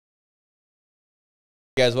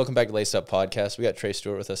Guys, welcome back to Laced Up Podcast. We got Trey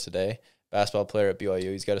Stewart with us today, basketball player at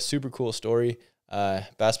BYU. He's got a super cool story,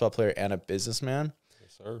 basketball player and a businessman.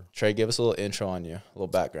 Yes, sir. Trey, give us a little intro on you, a little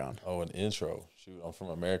background. Oh, an intro. Shoot, I'm from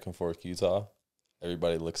American Fork, Utah.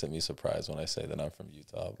 Everybody looks at me surprised when I say that I'm from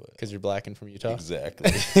Utah, but Because you're black and from Utah?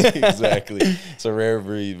 exactly, exactly. It's a rare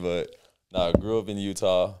breed, but no, I grew up in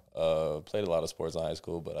Utah. Played a lot of sports in high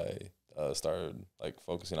school, but I started like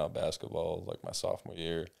focusing on basketball like my sophomore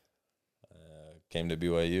year. Came to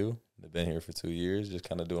BYU. I've been here for 2 years, just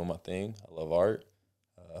kind of doing my thing. I love art.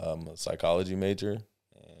 I'm a psychology major,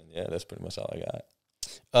 and yeah, that's pretty much all I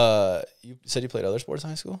got. You said you played other sports in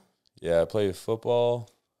high school? Yeah, I played football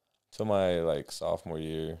till my sophomore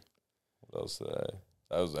year. What else did I?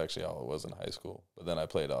 That was actually all it was in high school. But then I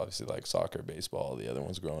played obviously like soccer, baseball, the other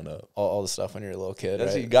ones growing up. All the stuff when you're a little kid, That's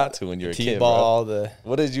right? what you got to when you're a kid, T-ball, bro.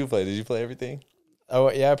 What did you play? Did you play everything? Oh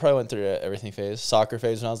yeah, I probably went through everything phase. Soccer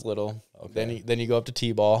phase when I was little. Okay. Then you go up to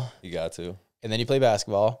T-ball, You got to. and then you play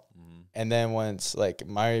basketball. Mm. And then once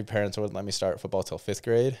my parents wouldn't let me start football till 5th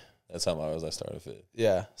grade. That's how I started fit.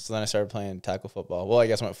 Yeah, so then I started playing tackle football. Well, I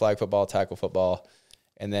guess I went flag football, tackle football,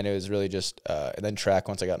 and then it was really just and then track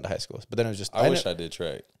once I got into high school. But then it was just I wish I did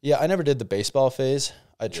track. Yeah, I never did the baseball phase.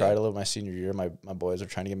 I tried Yeah. a little my senior year. My boys were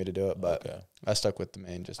trying to get me to do it, but Okay. I stuck with the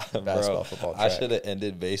main just Bro, basketball, football, I track. should have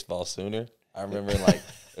ended baseball sooner. I remember it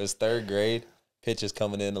was 3rd grade, pitches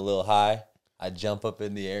coming in a little high. I jump up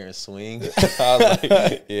in the air and swing. I was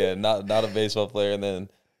like, yeah, not a baseball player. And then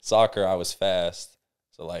soccer, I was fast.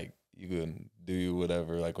 So you can do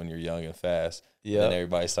whatever when you're young and fast. Yeah. And then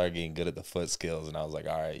everybody started getting good at the foot skills. And I was like,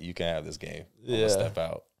 all right, you can have this game. I'm Yeah. gonna step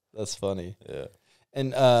out. That's funny. Yeah.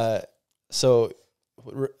 And so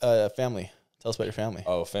family. Tell us about your family.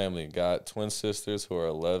 Oh, family. Got twin sisters who are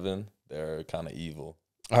 11. They're kind of evil.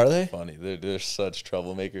 Are they? Funny. They're such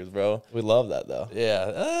troublemakers, bro. We love that though.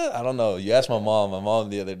 Yeah, I don't know. You asked my mom. My mom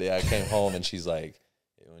the other day, I came home and she's like,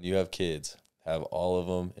 when you have kids, have all of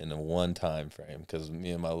them in a one time frame. Because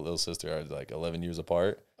me and my little sister are 11 years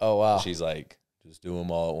apart. Oh wow. She's like, just do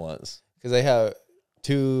them all at once. Because they have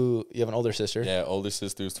two. You have an older sister. Yeah, older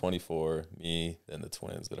sister's 24, me, and the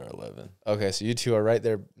twins that are 11. Okay, so you two are right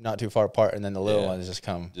there, not too far apart, and then the little ones just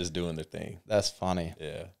come. Just doing their thing. That's funny.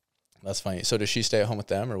 Yeah. That's funny. So does she stay at home with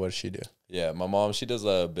them, or what does she do? Yeah, my mom, she does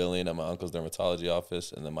billing at my uncle's dermatology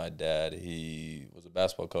office. And then my dad, he was a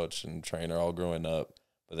basketball coach and trainer all growing up.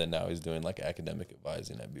 But then now he's doing academic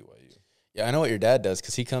advising at BYU. Yeah, I know what your dad does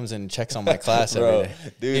because he comes and checks on my class Bro, every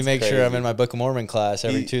day. dude's He makes sure crazy. I'm in my Book of Mormon class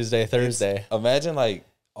every Tuesday, Thursday. Imagine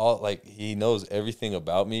he knows everything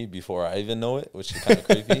about me before I even know it, which is kind of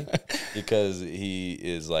creepy because he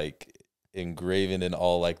is engraven in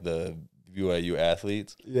all the BYU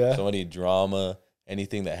athletes. Yeah. So any drama,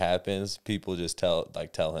 anything that happens, people just tell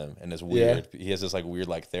him, and it's weird. He has this weird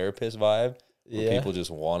therapist vibe where Yeah. people just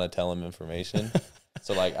want to tell him information.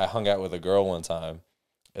 So I hung out with a girl one time,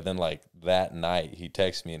 and then that night he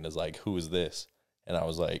texts me and is like, "Who is this?" And I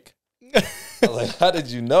was like, "How did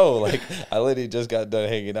you know?" I literally just got done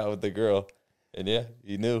hanging out with the girl, and yeah,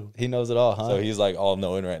 he knew. He knows it all, huh? So he's all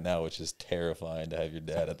knowing right now, which is terrifying to have your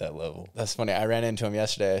dad at that level. That's funny. I ran into him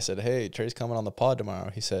yesterday. I said, "Hey, Trey's coming on the pod tomorrow."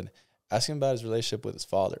 He said, "Ask him about his relationship with his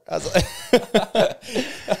father." I was like,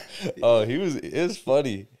 Oh, it's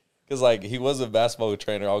funny because he was a basketball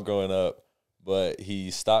trainer all growing up, but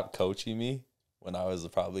he stopped coaching me when I was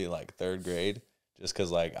probably 3rd grade, just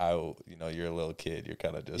because you're a little kid, you're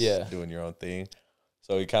kind of just doing your own thing.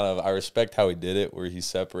 So I respect how he did it, where he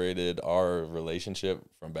separated our relationship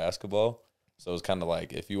from basketball. So it's kind of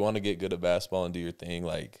if you want to get good at basketball and do your thing,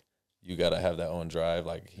 you got to have that own drive.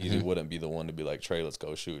 He wouldn't be the one to be Trey, let's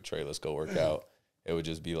go shoot. Trey, let's go work out. It would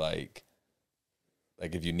just be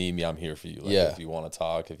if you need me, I'm here for you. If you want to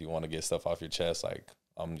talk, if you want to get stuff off your chest,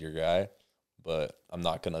 I'm your guy. But I'm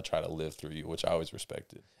not going to try to live through you, which I always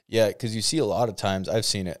respected. yeah, because you see a lot of times, I've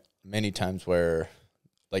seen it many times where,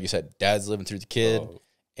 like you said, dad's living through the kid,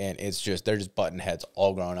 and they're just button heads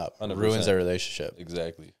all growing up. 100%. Ruins their relationship.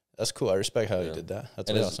 Exactly. That's cool. I respect how you did that.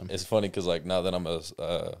 That's really awesome. It's funny because now that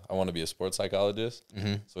I want to be a sports psychologist,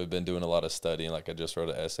 Mm-hmm. so we've been doing a lot of studying. I just wrote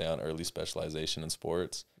an essay on early specialization in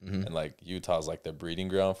sports, Mm-hmm. and Utah's the breeding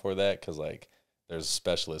ground for that because there's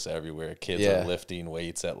specialists everywhere. Kids Yeah. are lifting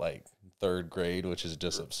weights at 3rd grade, which is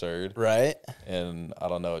just absurd. Right? And I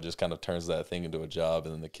don't know, it just kind of turns that thing into a job,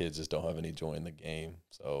 and then the kids just don't have any joy in the game.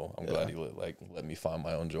 So I'm glad he let me find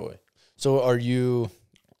my own joy. So are you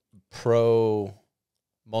pro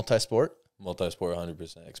multi-sport? Multi-sport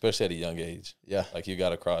 100%, especially at a young age. Yeah. You got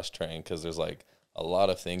to cross-train because there's a lot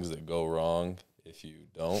of things that go wrong if you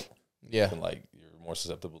don't. Yeah. And you're more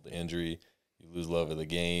susceptible to injury. you lose love of the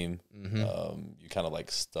game. Mm-hmm. You kind of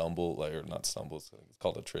like stumble, like, or not stumble. It's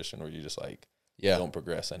called attrition, where you just like Yeah, don't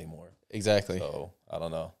progress anymore. exactly. So I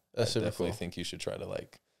don't know. That's I super definitely cool. think you should try to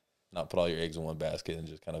like not put all your eggs in one basket and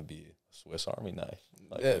just kind of be a Swiss Army knife,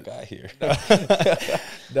 like Yeah. a guy here.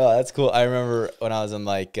 No, that's cool. I remember when I was in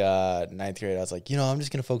like ninth grade, I was like, I'm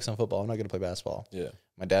just gonna focus on football. I'm not gonna play basketball. Yeah.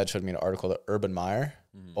 My dad showed me an article that Urban Meyer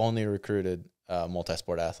Mhm. only recruited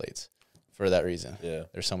multi-sport athletes for that reason. Yeah.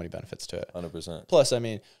 There's so many benefits to it. 100%. Plus, I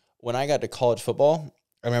mean, when I got to college football,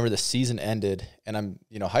 I remember the season ended, and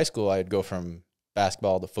high school, I'd go from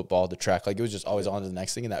basketball to football to track. Like, it was just always on to the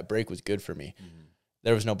next thing, and that break was good for me. Mhm.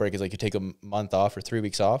 There was no break. It's like you take a month off or 3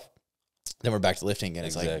 weeks off, then we're back to lifting again.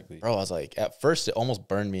 It's Exactly. like, bro, I was like, at first, it almost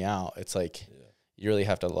burned me out. It's like, Yeah. you really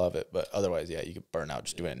have to love it, but otherwise, yeah, you could burn out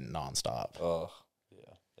just doing it nonstop. Oh,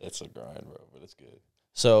 yeah. It's a grind, bro, but it's good.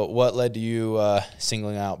 So, what led to you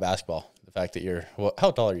singling out basketball? The fact that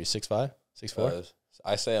how tall are you? 6'5", 6'4"?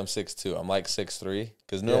 I say I'm 6'2". I'm like 6'3",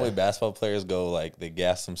 because normally Yeah. basketball players go like they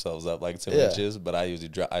gas themselves up like 2 Yeah. inches, but I usually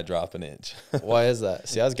drop an inch. Why is that?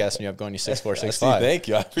 See, I was gassing you up going you 6'4", See, 6'5". thank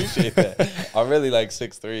you. I appreciate that. I'm really like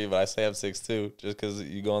 6'3", but I say I'm 6'2", just because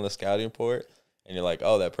you go on the scouting report and you're like,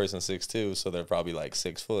 oh, that person's 6'2", so they're probably like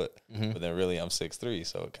 6 foot. Mhm. But then really I'm 6'3",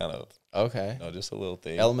 so it kind of, Okay. just a little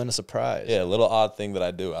thing. Element of surprise. Yeah, a little odd thing that I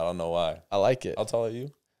do. I don't know why. I like it. How tall are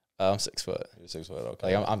you? I'm 6 foot. You're 6 foot.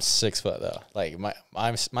 Okay. Like I'm 6 foot though. Like my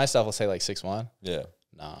stuff will say like 6'1". Yeah,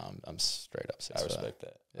 No, I'm straight up 6 I foot. respect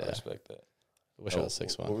that. Yeah. I respect that. I wish I was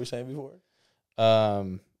 6'1". What were we saying before?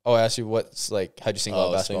 I asked you what's like. How'd you single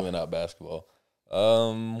out basketball? Singling out basketball.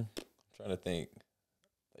 I'm trying to think.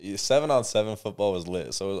 7-on-7 football was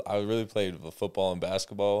lit. So I really played football and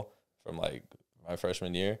basketball from like my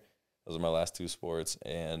freshman year. Those are my last 2 sports,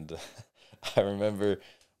 and I remember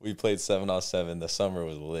we played 7-on-7. The summer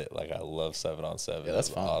was lit. Like, I love 7-on-7. Yeah, that's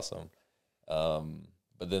It fun. was awesome.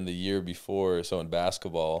 But then the year before, so in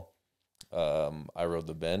basketball, I rode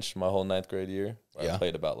the bench my whole 9th grade year. Yeah. I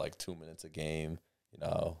played about like 2 minutes a game.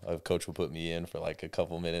 A coach would put me in for like a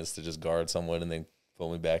couple minutes to just guard someone and then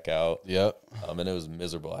pull me back out. Yep. And it was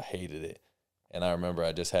miserable. I hated it. And I remember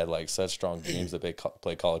I just had like such strong dreams to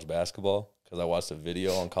play college basketball, because I watched a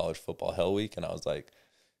video on College Football Hell Week, and I was like,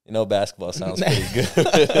 basketball sounds pretty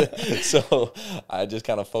good. So I just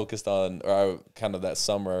kind of focused on, that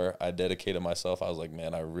summer, I dedicated myself. I was like,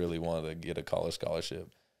 man, I really wanted to get a college scholarship.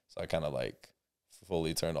 So I kind of like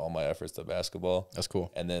fully turned all my efforts to basketball. That's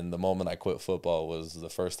cool. And then the moment I quit football was the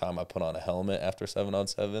first time I put on a helmet after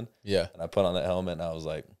 7-on-7. Yeah. And I put on that helmet, and I was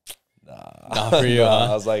like, nah. Not for you, huh?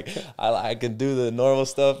 I was like, I can do the normal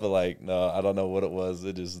stuff, but like, no, I don't know what it was.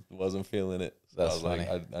 It just wasn't feeling it. So That's I was funny.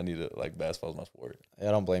 like, I need to, like, basketball's my sport. Yeah,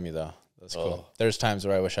 I don't blame you though. That's cool. Oh. There's times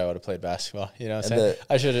where I wish I would have played basketball. You know what I'm And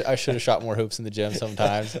saying? I should have shot more hoops in the gym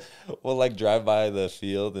sometimes. Well, like, drive by the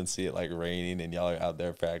field and see it like raining, and y'all are out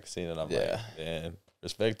there practicing, and I'm Yeah. like, man,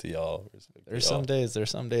 respect to y'all. There's some days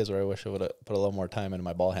where I wish I would have put a little more time into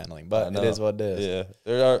my ball handling, but it is what it is. Yeah,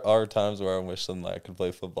 there are times where I wish I could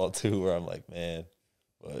play football too, where I'm like, man,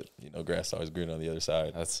 but grass is always green on the other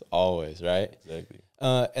side. That's always right. Exactly.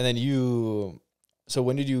 And then so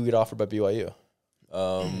when did you get offered by BYU?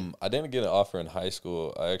 I didn't get an offer in high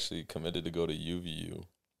school. I actually committed to go to UVU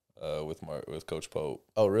with Coach Pope.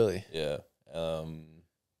 Oh, really? Yeah.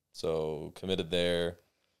 So committed there.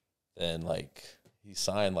 Then like he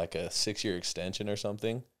signed like a 6-year extension or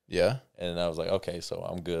something. Yeah. And I was like, okay, so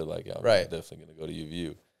I'm good. Like, I'm Right. definitely going to go to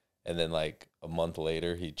UVU. And then like a month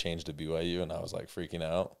later, he changed to BYU, and I was like freaking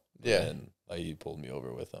out. Yeah. And like he pulled me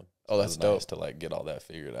over with him. Oh, it that's was dope. nice to like get all that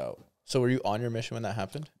figured out. So were you on your mission when that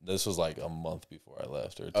happened? This was like a month before I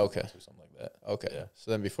left, or 2 Okay. months or something like that. Okay. Yeah.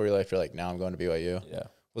 So then before you left, you're like, now I'm going to BYU. Yeah.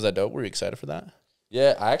 Was that dope? Were you excited for that?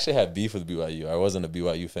 Yeah, I actually had beef with BYU. I wasn't a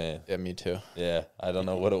BYU fan. Yeah, me too. Yeah, I don't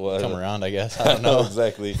know what it was. Come around, I guess. I don't know.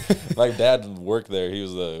 exactly. My dad worked there. He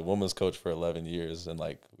was the women's coach for 11 years, and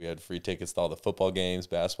like we had free tickets to all the football games,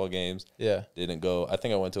 basketball games. Yeah. Didn't go. I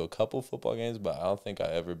think I went to a couple football games, but I don't think I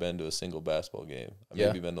ever been to a single basketball game. I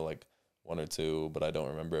maybe been to like 1 or 2, but I don't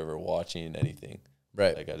remember ever watching anything.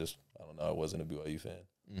 Right. Like I don't know. I wasn't a BYU fan.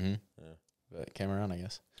 Mm-hmm. Yeah. But it came around, I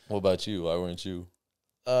guess. What about you? Why weren't you?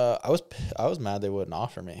 I was mad they wouldn't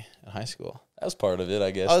offer me in high school. That was part of it,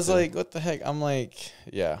 I guess. I was too. like, what the heck? I'm like,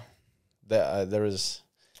 yeah. There was,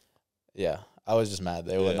 yeah. I was just mad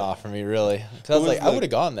they wouldn't Yeah. offer me, really. Because I Who was was like, I the- would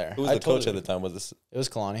have gone there. Who was I the coach totally- at the time? Was this? It was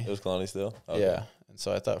Kalani. It was Kalani still. Okay. Yeah. And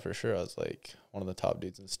so I thought for sure I was like one of the top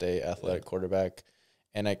dudes in the state, athletic quarterback.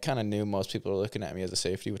 And I kind of knew most people were looking at me as a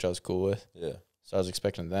safety, which I was cool with. Yeah. So I was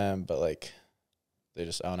expecting them, but like they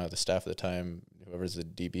just, I don't know, the staff at the time, whoever's the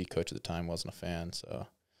DB coach at the time wasn't a fan. So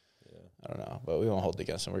Yeah. I don't know, but we won't hold it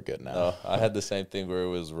against him. We're good now. No, I had the same thing where it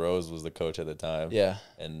was Rose was the coach at the time. Yeah,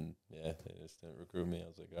 And yeah, they just didn't recruit me. I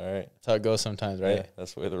was like, all right. that's how it goes sometimes, right? Yeah,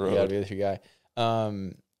 that's where the You gotta road. be with your guy.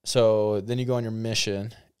 So then you go on your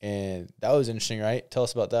mission, and that was interesting, right? Tell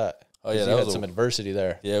us about that. Oh yeah, 'Cause that you was had some adversity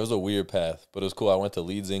there. yeah, it was a weird path, but it was cool. I went to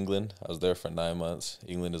Leeds, England. I was there for 9 months.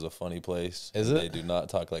 England is a funny place. Is and it? They do not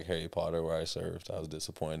talk like Harry Potter where I served. I was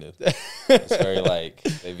disappointed. It's very like,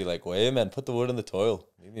 they'd be like, "Wait, man, put the wood in the toil.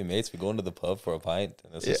 Me and my mates, we going to the pub for a pint."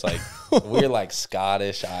 And it's just like weird, like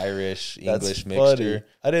Scottish, Irish, English mixture.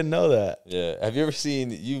 I didn't know that. Yeah. Have you ever seen?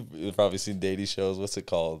 You've probably seen dating shows. What's it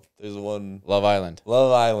called? There's one. Love Island.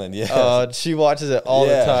 Love Island. Yeah. She watches it all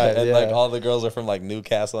the time. And yeah. like all the girls are from like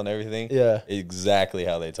Newcastle and everything. Yeah. Exactly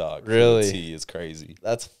how they talk. Really? To the T is crazy.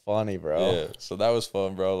 That's funny, bro. Yeah. So that was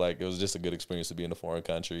fun, bro. Like it was just a good experience to be in a foreign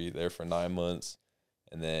country there for 9 months.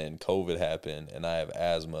 And then COVID happened and I have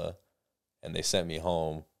asthma and they sent me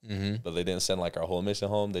home. Mm-hmm. But they didn't send like our whole mission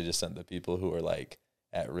home. They just sent the people who were like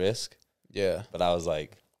at risk. Yeah. But I was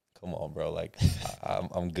like, come on, bro. Like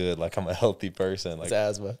I'm good. Like I'm a healthy person. Like It's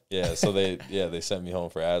asthma. yeah. So they sent me home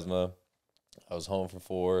for asthma. I was home for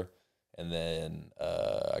 4. And then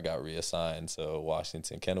I got reassigned. So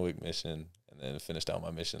Washington, Kennewick mission, and then finished out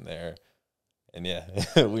my mission there. And yeah,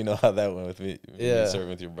 we know how that went with me. Yeah. Serving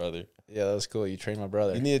with your brother. Yeah, that was cool. You trained my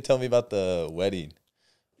brother. You need to tell me about the wedding.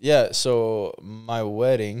 Yeah, so my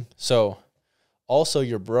wedding. So also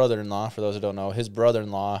your brother-in-law, for those who don't know, his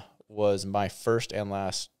brother-in-law was my first and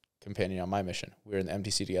last companion on my mission. We were in the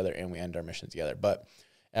MTC together and we end our mission together. But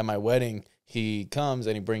at my wedding, he comes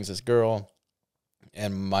and he brings this girl.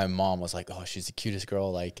 And my mom was like, "Oh, she's the cutest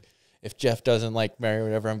girl. Like, if Jeff doesn't like marry her or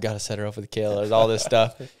whatever, I'm got to set her up with Kale." There's all this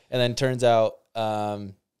stuff. And then turns out,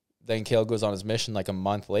 then Kale goes on his mission like a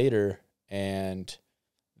month later, and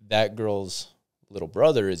that girl's little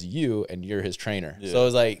brother is you, and you're his trainer. Yeah. So it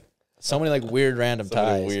was like so many like weird random So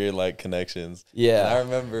many ties. weird like connections. Yeah. And I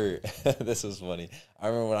remember, this is funny. I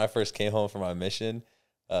remember when I first came home from my mission,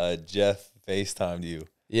 Jeff FaceTimed you.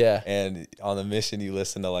 Yeah. And on the mission, you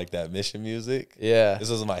listen to like that mission music. Yeah. This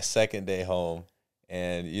was my second day home.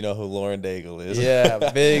 And you know who Lauren Daigle is?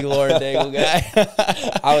 Yeah. Big Lauren Daigle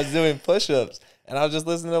guy. I was doing push-ups and I was just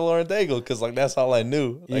listening to Lauren Daigle because like that's all I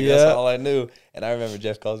knew. Like Yeah. that's all I knew. And I remember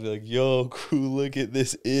Jeff calls me like, "Yo, crew, look at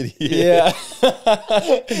this idiot." Yeah.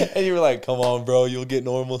 And you were like, "Come on, bro, you'll get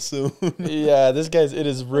normal soon." Yeah. This guy's in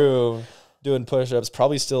his room doing push-ups,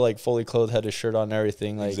 probably still like fully clothed, had his shirt on and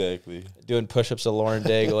everything, like Exactly. doing push-ups to Lauren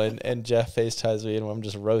Daigle, and Jeff FaceTimes me, and I'm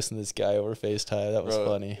just roasting this guy over FaceTime. That was Bro,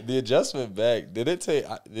 funny. The adjustment back, did it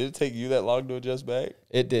take you that long to adjust back?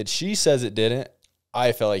 It did. She says it didn't.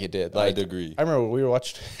 I felt like it did. Like, I'd agree. I remember we were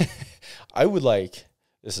watching. I would like.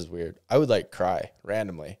 This is weird. I would like cry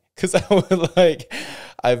randomly because I would like.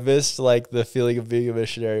 I missed like the feeling of being a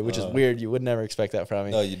missionary, which is weird. You would never expect that from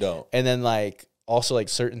me. No, you don't. And then like also like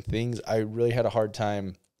certain things, I really had a hard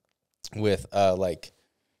time with like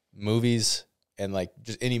movies and like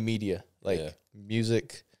just any media, like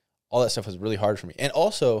music, all that stuff was really hard for me. And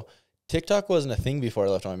also TikTok wasn't a thing before I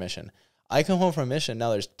left on my mission. I come home from a mission,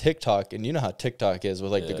 now there's TikTok, and you know how TikTok is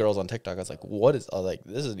with like the girls on TikTok. I was like, what is, I was like,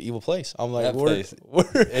 this is an evil place. I'm like, That place, we're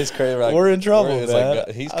it's crazy. Like, we're in trouble, it's man.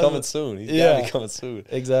 like, he's coming soon. He's gotta be coming soon.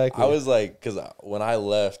 Exactly. I was like, because when I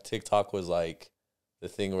left, TikTok was like the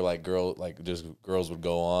thing where like just girls would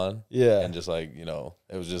go on. Yeah. And just like, you know,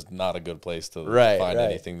 it was just not a good place to right. find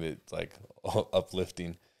anything that's like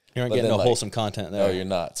uplifting. You aren't But getting then, no like, wholesome content there. No, you're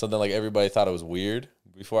not. So then like everybody thought it was weird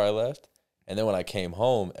before I left. And then when I came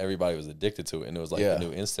home, everybody was addicted to it. And it was like the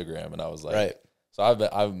new Instagram. And I was like, right. So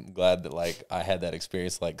I'm glad that like I had that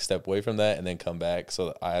experience, like step away from that and then come back. So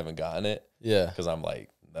that I haven't gotten it. Yeah. Because I'm like,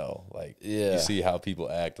 no, like Yeah. you see how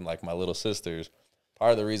people act. And like my little sisters,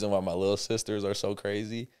 part of the reason why my little sisters are so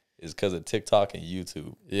crazy is because of TikTok and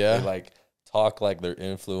YouTube. Yeah. They like talk like they're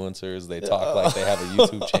influencers. They talk like they have a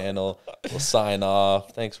YouTube channel. They'll sign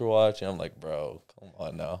off. Thanks for watching. I'm like, bro, come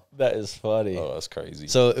on now. That is funny. Oh, that's crazy.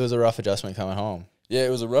 So it was a rough adjustment coming home. Yeah, it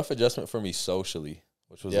was a rough adjustment for me socially,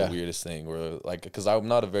 which was Yeah. the weirdest thing. Where like, because I'm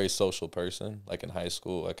not a very social person. Like in high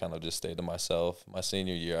school, I kind of just stayed to myself. My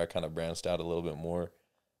senior year, I kind of branched out a little bit more.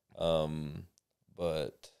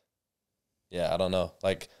 But yeah, I don't know.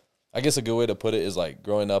 Like, I guess a good way to put it is like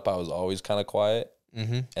growing up, I was always kind of quiet.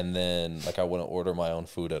 Mm-hmm. And then like I wouldn't order my own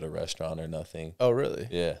food at a restaurant or nothing. Oh, really?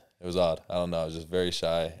 Yeah, it was odd. I don't know. I was just very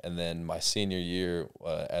shy. And then my senior year,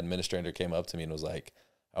 administrator came up to me and was like,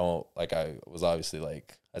 I was obviously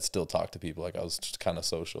like, I'd still talk to people. Like I was just kind of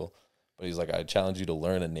social. But he's like, I challenge you to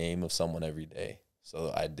learn a name of someone every day.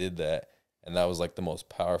 So I did that. And that was like the most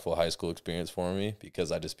powerful high school experience for me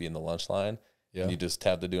because I'd just be in the lunch line Yeah. And you just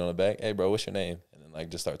tap the dude on the back. Hey, bro, what's your name? And then like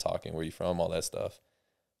just start talking. Where you from? All that stuff.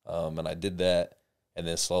 And I did that. And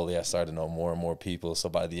then slowly I started to know more and more people. So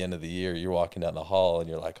by the end of the year, you're walking down the hall and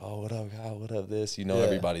you're like, oh, what up, God? What up, this? You know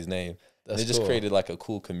everybody's name. And it just created like a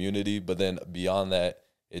cool community. But then beyond that,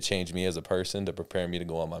 it changed me as a person to prepare me to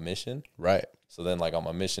go on my mission. Right. So then like on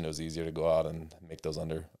my mission, it was easier to go out and make those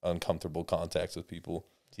uncomfortable contacts with people.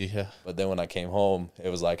 Yeah. But then when I came home, it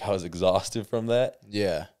was like I was exhausted from that.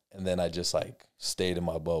 Yeah. And then I just like stayed in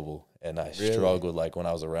my bubble, and I struggled. Like when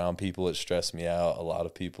I was around people, it stressed me out. A lot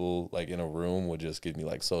of people like in a room would just give me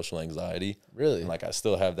like social anxiety. Really? And like I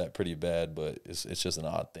still have that pretty bad, but it's just an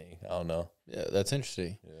odd thing. I don't know. Yeah, that's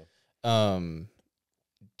interesting. Yeah.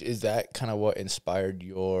 Is that kind of what inspired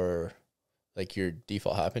your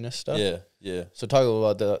default happiness stuff? Yeah. Yeah. So talk a little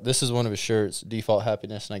about that. This is one of his shirts, default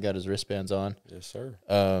happiness, and I got his wristbands on. Yes, sir.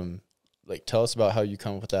 Like tell us about how you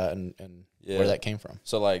come up with that and where that came from.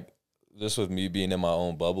 So like this with me being in my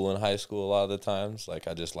own bubble in high school, a lot of the times, like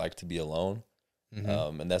I just like to be alone.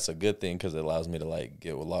 And that's a good thing because it allows me to like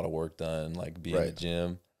get a lot of work done, like be in the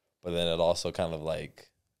gym. But then it also kind of like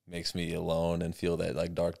makes me alone and feel that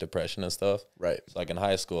like dark depression and stuff. Right. So like in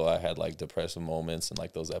high school, I had like depressive moments and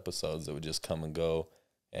like those episodes that would just come and go.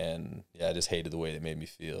 And yeah, I just hated the way it made me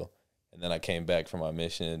feel. And then I came back from my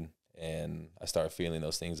mission and I started feeling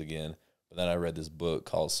those things again. But then I read this book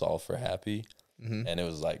called Solve for Happy. And it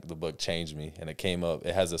was like the book changed me. And it came up,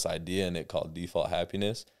 it has this idea in it called default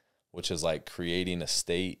happiness, which is like creating a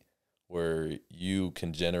state where you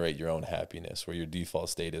can generate your own happiness, where your default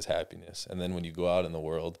state is happiness. And then when you go out in the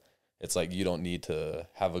world, it's like you don't need to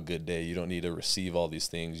have a good day. You don't need to receive all these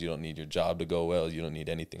things. You don't need your job to go well. You don't need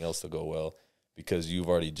anything else to go well because you've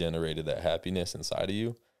already generated that happiness inside of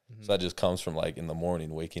you. So that just comes from like in the morning,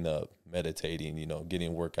 waking up, meditating, you know,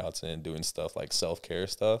 getting workouts in, doing stuff like self-care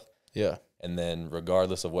stuff. Yeah. And then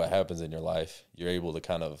regardless of what happens in your life, you're able to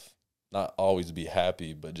kind of not always be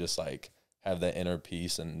happy, but just like have that inner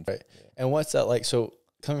peace. And right. And what's that like? So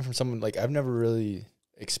coming from someone like I've never really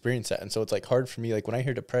experienced that. And so it's like hard for me. Like when I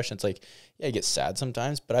hear depression, it's like, yeah, I get sad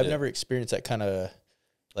sometimes, but I've never experienced that kind of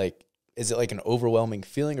like, is it like an overwhelming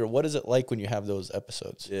feeling or what is it like when you have those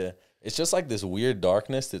episodes? Yeah. It's just like this weird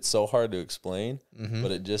darkness that's so hard to explain, but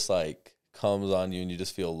it just like comes on you and you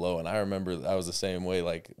just feel low. And I remember I was the same way.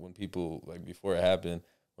 Like when people, like before it happened,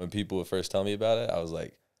 when people would first tell me about it, I was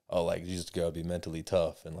like, oh, like you just gotta be mentally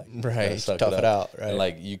tough and like tough it out. Right. And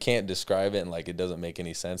like you can't describe it and like it doesn't make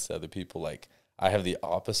any sense to other people. Like I have the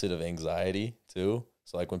opposite of anxiety too.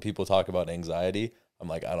 So like when people talk about anxiety, I'm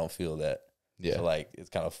like, I don't feel that. Yeah. So like it's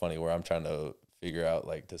kind of funny where I'm trying to figure out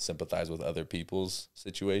like to sympathize with other people's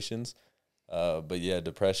situations. But yeah,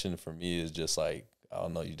 depression for me is just like, I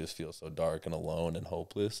don't know, you just feel so dark and alone and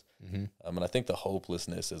hopeless. And I think the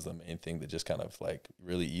hopelessness is the main thing that just kind of like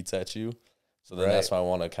really eats at you. So then that's why I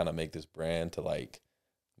want to kind of make this brand to like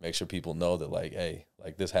make sure people know that like, hey,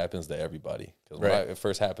 like this happens to everybody. Because when it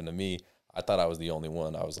first happened to me, I thought I was the only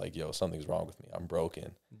one. I was like, yo, something's wrong with me. I'm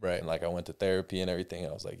broken. Right. And like I went to therapy and everything.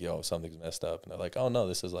 And I was like, yo, something's messed up. And they're like, oh no,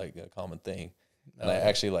 this is like a common thing. And I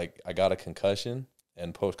actually like, I got a concussion,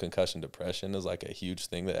 and post-concussion depression is like a huge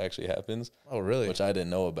thing that actually happens. Oh, really? Which I didn't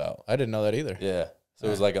know about. I didn't know that either. Yeah. So it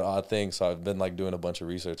was like an odd thing. So I've been like doing a bunch of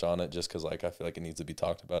research on it just because like I feel like it needs to be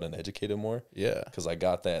talked about and educated more. Yeah. Because I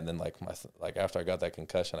got that, and then like like after I got that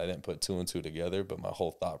concussion, I didn't put two and two together, but my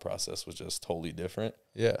whole thought process was just totally different.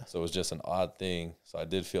 Yeah. So it was just an odd thing. So I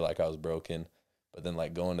did feel like I was broken, but then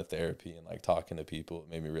like going to therapy and like talking to people, it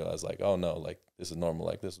made me realize like, oh no, like this is normal.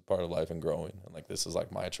 Like this is part of life and growing, and like this is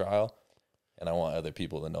like my trial, and I want other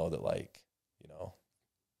people to know that like, you know,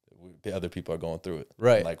 the other people are going through it.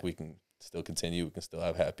 Right. And, like we can still continue. We can still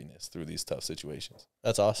have happiness through these tough situations.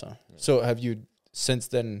 That's awesome. Yeah. So have you since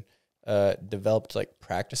then developed like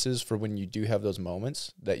practices for when you do have those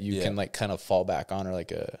moments that you can like kind of fall back on, or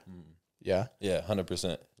like a, Yeah,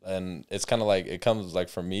 100%. And it's kind of like, it comes like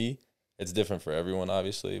for me, it's different for everyone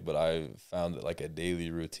obviously, but I've found that like a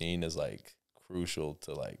daily routine is like crucial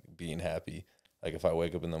to like being happy. Like if I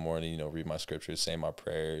wake up in the morning, you know, read my scriptures, say my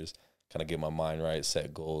prayers, kind of get my mind right,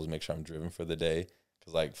 set goals, make sure I'm driven for the day.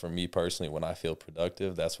 Because like for me personally, when I feel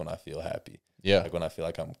productive, that's when I feel happy. Yeah. Like when I feel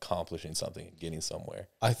like I'm accomplishing something and getting somewhere.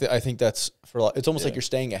 I think that's for a lot. It's almost like you're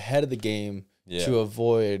staying ahead of the game to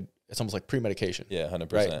avoid, it's almost like pre-medication. Yeah,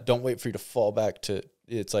 100%. Right? Don't wait for you to fall back to,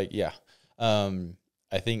 it's like,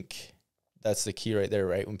 I think that's the key right there,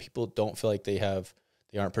 right? When people don't feel like they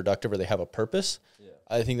aren't productive or they have a purpose,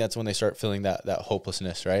 I think that's when they start feeling that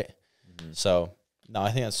hopelessness, right? So, no,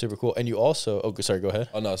 I think that's super cool. And you also, sorry, go ahead.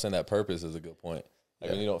 Oh, no, saying that purpose is a good point. Like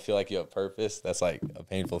when you don't feel like you have purpose, that's like a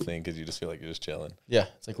painful thing because you just feel like you're just chilling. Yeah.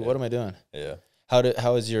 It's like, well, what am I doing? Yeah.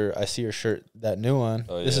 How is your? I see your shirt. That new one.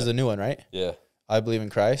 Oh, This yeah. is a new one, right? Yeah. I believe in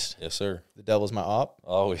Christ. Yes, sir. The devil's my op.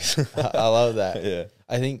 Always. I love that. Yeah.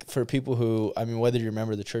 I think for people who, I mean, whether you're a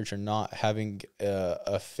member of the church or not, having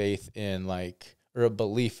a faith in like, or a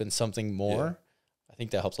belief in something more, I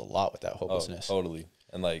think that helps a lot with that hopelessness. Oh, totally.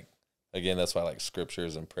 And like, again, that's why like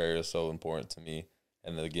scriptures and prayer is so important to me.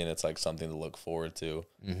 And then again, it's like something to look forward to.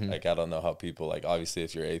 Mm-hmm. Like, I don't know how people, like, obviously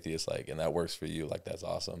if you're atheist, like, and that works for you, like, that's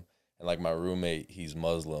awesome. And like my roommate, he's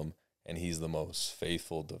Muslim, and he's the most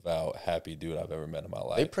faithful, devout, happy dude I've ever met in my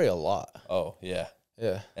life. They pray a lot. Oh, yeah.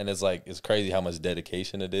 Yeah. And it's like, it's crazy how much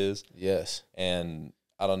dedication it is. Yes. And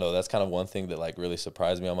I don't know, that's kind of one thing that like really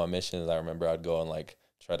surprised me on my mission is I remember I'd go and like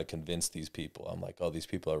try to convince these people. I'm like, oh, these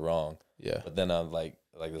people are wrong. Yeah. But then I'm like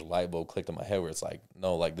this light bulb clicked in my head where it's like,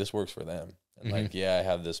 no, like this works for them. And like, yeah, I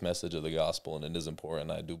have this message of the gospel and it is important.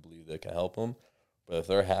 I do believe that it can help them. But if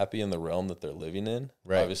they're happy in the realm that they're living in,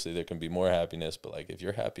 Right. obviously there can be more happiness. But like if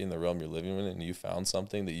you're happy in the realm you're living in and you found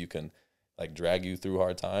something that you can like drag you through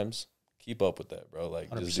hard times, keep up with that, bro.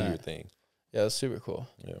 Like just do your 100%. thing. Yeah, that's super cool.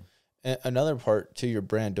 Yeah. And another part to your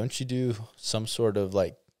brand, don't you do some sort of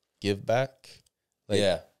like give back? Like,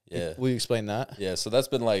 Yeah. Yeah. Will you explain that? Yeah. So that's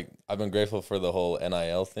been like, I've been grateful for the whole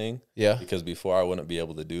NIL thing Yeah. because before I wouldn't be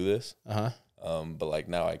able to do this. Uh-huh. But like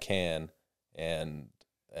now I can, and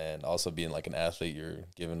also being like an athlete, you're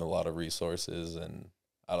given a lot of resources, and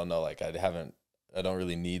I don't know, like I don't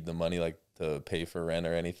really need the money like to pay for rent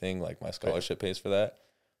or anything. Like my scholarship pays for that.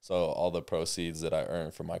 So all the proceeds that I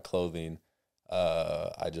earn from my clothing,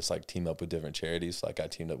 I just like team up with different charities. So, like I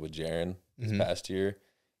teamed up with Jaron this past year,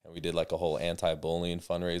 and we did like a whole anti-bullying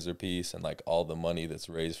fundraiser piece, and like all the money that's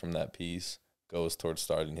raised from that piece goes towards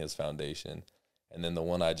starting his foundation. And then the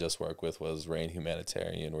one I just worked with was Rain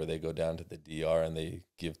Humanitarian, where they go down to the DR and they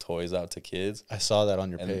give toys out to kids. I saw that on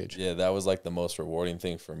your And page. yeah, that was like the most rewarding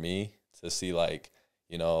thing for me to see, like,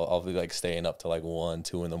 you know, I'll be like staying up to like 1,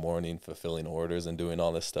 2 in the morning, fulfilling orders and doing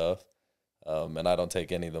all this stuff. And I don't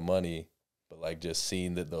take any of the money, but like just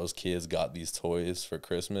seeing that those kids got these toys for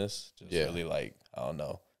Christmas, just really like, I don't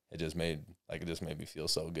know. It just made me feel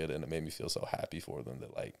so good, and it made me feel so happy for them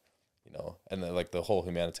that like, you know, and then like the whole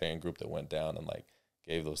humanitarian group that went down and like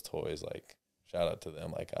gave those toys, like shout out to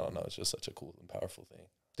them. Like, I don't know, it's just such a cool and powerful thing.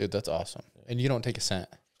 Dude, that's awesome. And you don't take a cent.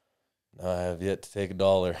 No, I have yet to take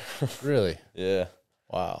 $1. Really? Yeah.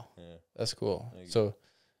 Wow. Yeah. That's cool. Thank you. So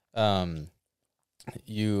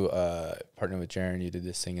you partnered with Jaron, you did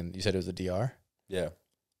this thing, and you said it was a DR? Yeah.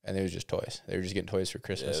 And it was just toys. They were just getting toys for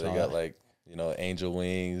Christmas. Yeah, they and all got that. like, you know, angel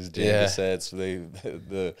wings, Jenga Yeah. sets.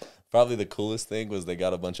 The probably the coolest thing was they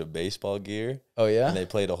got a bunch of baseball gear, Oh, yeah? and they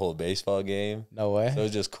played a whole baseball game. No way? So it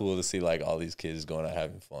was just cool to see like all these kids going out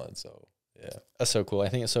having fun. So yeah. That's so cool. I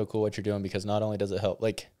think it's so cool what you're doing, because not only does it help,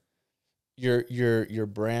 like your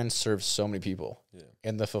brand serves so many people, Yeah.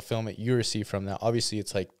 and the fulfillment you receive from that, obviously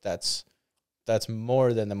it's like that's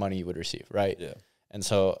more than the money you would receive, right? Yeah. And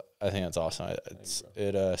so I think that's awesome. Thanks,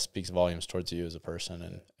 It speaks volumes towards you as a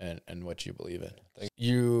person and what you believe in. Thank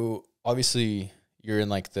You obviously you're in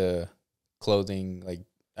like the clothing, like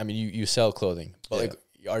I mean you sell clothing, but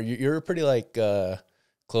Yeah. like you're pretty like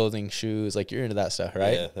clothing, shoes, like you're into that stuff,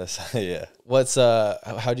 right? Yeah. That's yeah. What's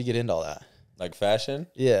how'd you get into all that? Like fashion.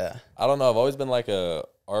 Yeah. I don't know. I've always been like a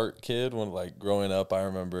art kid. When like growing up, I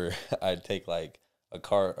remember I'd take like a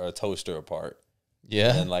car or a toaster apart,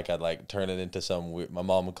 Yeah. and like I'd like turn it into some weird, my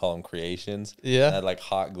mom would call them creations. And Yeah. I'd like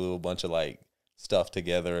hot glue a bunch of like stuff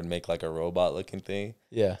together and make like a robot looking thing.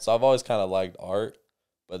 Yeah. So I've always kind of liked art,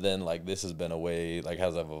 but then like this has been a way, like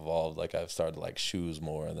as I've evolved, like I've started like shoes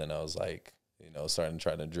more, and then I was like, you know, starting to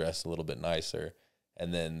try to dress a little bit nicer.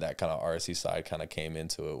 And then that kind of artsy side kind of came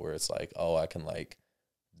into it, where it's like, oh, I can like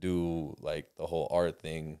do like the whole art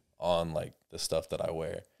thing on like the stuff that I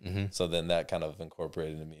wear. Mm-hmm. So then that kind of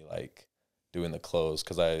incorporated into me like doing the clothes,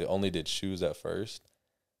 because I only did shoes at first.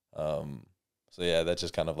 So yeah, that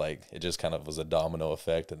just kind of like, it just kind of was a domino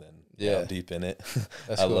effect, and then yeah, I'm deep in it.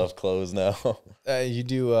 That's I cool. love clothes now. You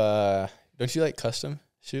do don't you like custom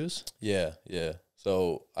shoes? Yeah.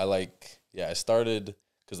 So I started,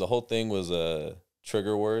 because the whole thing was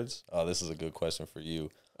trigger words. Oh, this is a good question for you.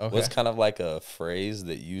 Okay. What's kind of like a phrase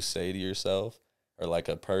that you say to yourself, or like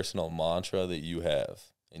a personal mantra that you have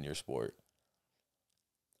in your sport?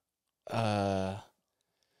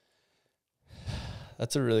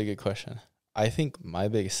 That's a really good question. I think my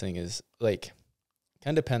biggest thing is like,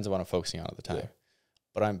 kind of depends on what I'm focusing on at the time, Yeah.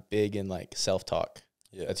 but I'm big in like self-talk.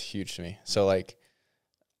 Yeah. That's huge to me. So like,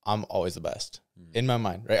 I'm always the best Mhm. in my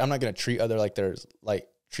mind, right? I'm not gonna treat others like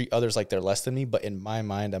they're less than me, but in my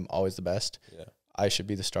mind, I'm always the best. Yeah. I should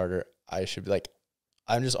be the starter. I should be like,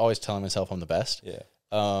 I'm just always telling myself I'm the best. Yeah.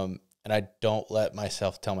 and I don't let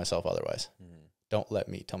myself tell myself otherwise. Mhm. Don't let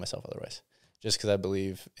me tell myself otherwise. Just because I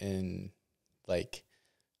believe in, like,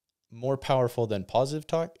 more powerful than positive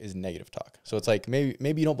talk is negative talk. So it's like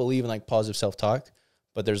maybe you don't believe in like positive self-talk,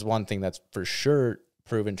 but there's one thing that's for sure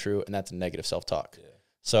proven true, and that's negative self-talk. Yeah.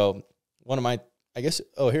 So one of my, I guess,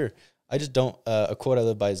 I just don't, a quote I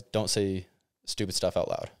live by is don't say stupid stuff out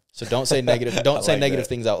loud. So don't say negative, don't say like negative that.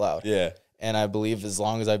 things out loud. Yeah. And I believe as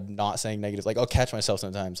long as I'm not saying negative, like I'll catch myself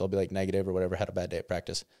sometimes. I'll be like negative or whatever, had a bad day at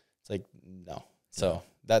practice. It's like, no. So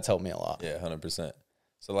that's helped me a lot. Yeah, 100%.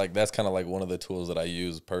 So like that's kind of like one of the tools that I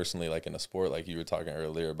use personally, like in a sport, like you were talking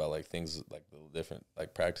earlier about like things like the different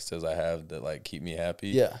like practices I have that like keep me happy.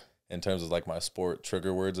 Yeah. In terms of like my sport,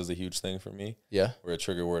 trigger words is a huge thing for me. Yeah. Where a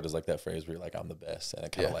trigger word is like that phrase where you're like, I'm the best. And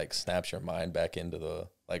it kind of Yeah. like snaps your mind back into the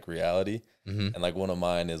like reality. Mm-hmm. And like one of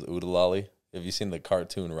mine is Oodalolly. Have you seen the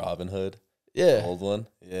cartoon Robin Hood? Yeah. The old one?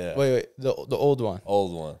 Yeah. Wait, the old one.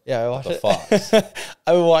 Old one. Yeah, I watched The it. fox.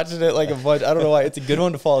 I've been watching it like a bunch. I don't know why. It's a good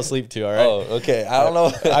one to fall asleep to, all right? Oh, okay. I don't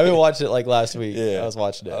know. I've been watching it like last week. Yeah. I was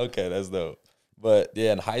watching it. Okay, that's dope. But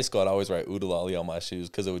yeah, in high school, I'd always write Oodalolly on my shoes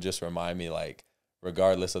because it would just remind me, like,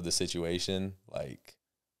 regardless of the situation, like,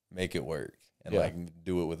 make it work and, Yeah. like,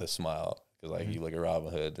 do it with a smile. Because, like, you look at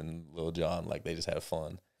Robin Hood and Lil Jon, like, they just have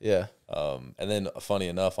fun. Yeah. And then, funny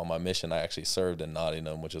enough, on my mission, I actually served in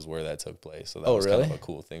Nottingham, which is where that took place. So that Oh, was kind of really? a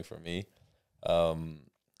cool thing for me.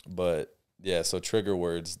 But yeah, so trigger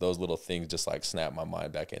words, those little things just like snap my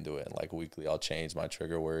mind back into it. And like weekly, I'll change my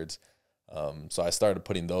trigger words. So I started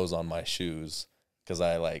putting those on my shoes because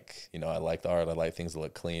I like, you know, I like the art. I like things that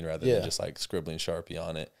look clean rather Yeah. than just like scribbling Sharpie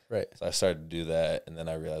on it. Right. So I started to do that, and then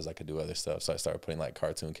I realized I could do other stuff. So I started putting like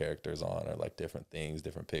cartoon characters on or like different things,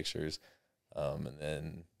 different pictures. And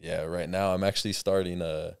then yeah, right now I'm actually starting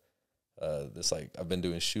this like I've been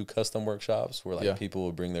doing shoe custom workshops where like Yeah. people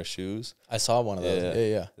will bring their shoes. I saw one of those.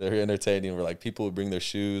 Yeah. They're entertaining. Where like people would bring their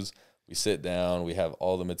shoes. We sit down. We have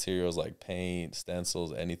all the materials like paint,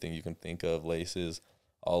 stencils, anything you can think of, laces,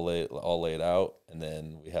 all laid out, and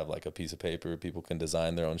then we have like a piece of paper. People can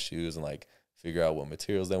design their own shoes and like figure out what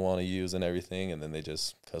materials they want to use and everything, and then they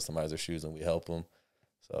just customize their shoes and we help them.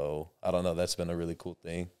 So I don't know. That's been a really cool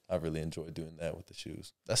thing. I've really enjoyed doing that with the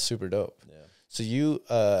shoes. That's super dope. Yeah. So you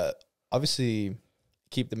obviously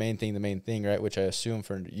keep the main thing, right? Which I assume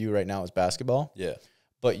for you right now is basketball. Yeah.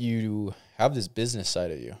 But you have this business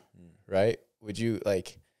side of you, right? Would you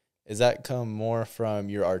like, is that come more from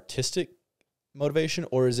your artistic motivation,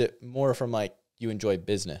 or is it more from like you enjoy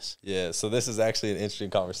business? Yeah, so this is actually an interesting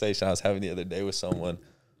conversation I was having the other day with someone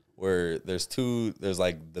where there's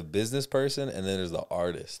like the business person and then there's the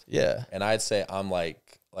artist. Yeah. And I'd say I'm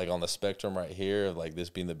like on the spectrum right here of like this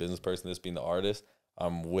being the business person, this being the artist.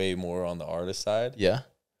 I'm way more on the artist side. Yeah.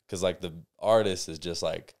 Because like the artist is just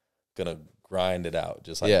like gonna grind it out.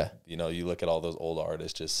 Just like, Yeah. you know, you look at all those old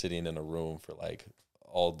artists just sitting in a room for like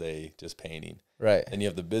all day just painting. Right. And you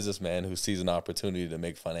have the businessman who sees an opportunity to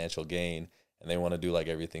make financial gain, and they want to do like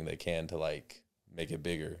everything they can to like make it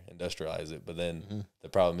bigger, industrialize it. But then the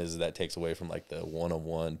problem is that takes away from like the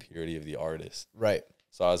one-on-one purity of the artist. Right.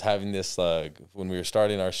 So I was having this when we were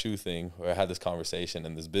starting our shoe thing, where I had this conversation,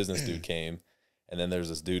 and this business dude came, and then there's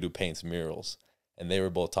this dude who paints murals, and they were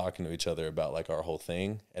both talking to each other about like our whole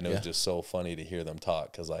thing, and it was just so funny to hear them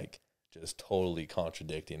talk because like just totally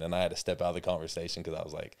contradicting, and I had to step out of the conversation because I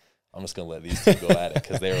was like, I'm just gonna let these two go at it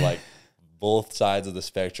because they were like both sides of the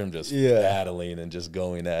spectrum just battling and just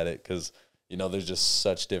going at it because, you know, there's just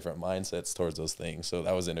such different mindsets towards those things. So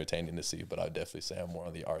that was entertaining to see, but I would definitely say I'm more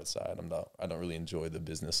on the art side. I don't really enjoy the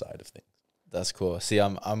business side of things. That's cool. See,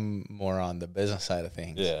 I'm more on the business side of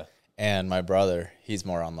things. Yeah. And my brother, he's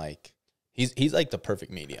more on like, he's like the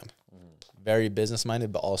perfect medium. Very business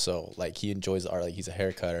minded, but also like he enjoys the art. Like he's a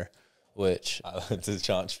hair cutter, which I went to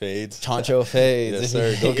Chonch Fades. Chancho fades. Yes,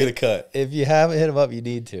 sir. Go get a cut. If you haven't hit him up, you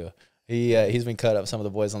need to. He's been cut up some of the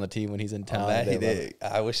boys on the team when he's in town. That They he love did.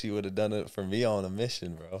 I wish he would have done it for me on a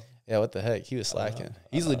mission, bro. Yeah, what the heck? He was slacking.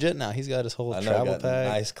 He's legit now. He's got his whole I know, travel got pack.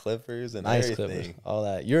 nice clippers and Nice everything. clippers. All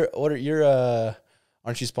that.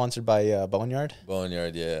 Aren't you sponsored by Boneyard?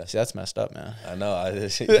 Boneyard, yeah. See, that's messed up, man. I know. He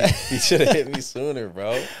should have hit me sooner,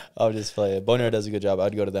 bro. I'll just play it. Boneyard does a good job.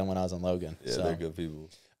 I'd go to them when I was in Logan. Yeah, so. they're good people.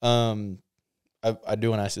 I do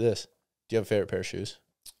want to ask you this. Do you have a favorite pair of shoes?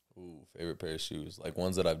 Ooh, favorite pair of shoes. Like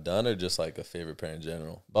ones that I've done or just like a favorite pair in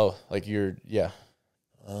general? Both. Like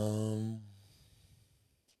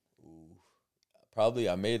Probably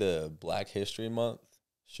I made a Black History Month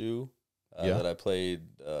shoe that I played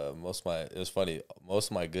it was funny, most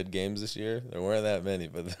of my good games this year, there weren't that many,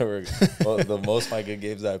 but there were the most of my good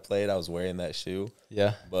games that I played, I was wearing that shoe.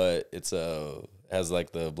 Yeah. But it's has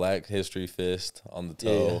like the Black History fist on the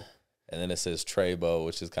toe. And then it says Treybo,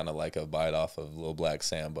 which is kind of like a bite off of Little Black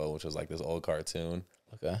Sambo, which was like this old cartoon.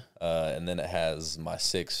 Okay. And then it has my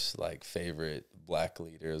 6 like favorite black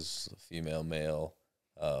leaders, female, male,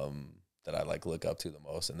 that I like look up to the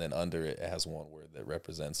most. And then under it, it has one word that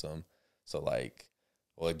represents them. So like,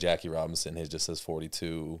 well, like Jackie Robinson, his just says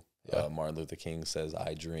 42. Yeah. Martin Luther King says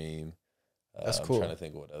I dream. That's I'm cool. trying to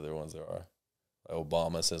think what other ones there are.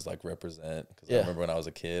 Obama says like represent. Because Yeah. I remember when I was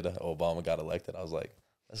a kid, Obama got elected. I was like,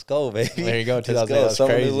 let's go, baby. There you go. Let's 2008. go. That's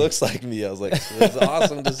Someone crazy. who looks like me. I was like, it's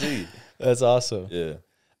awesome to see. That's awesome. Yeah.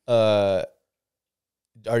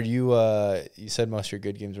 Are you, you said most of your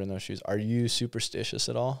good games were in those shoes. Are you superstitious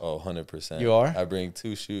at all? Oh, 100%. You are? I bring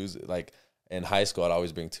 2 shoes. Like in high school, I'd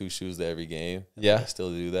always bring 2 shoes to every game. Yeah. I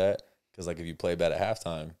still do that. Because like if you play bad at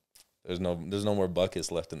halftime, there's no more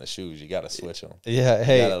buckets left in the shoes. You got to switch them. Yeah.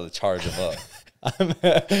 Hey, You got to charge them up.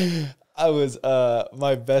 I was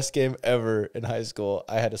my best game ever in high school.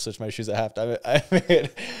 I had to switch my shoes at halftime.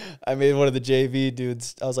 I made one of the JV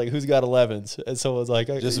dudes. I was like, "Who's got 11s?" And someone was like,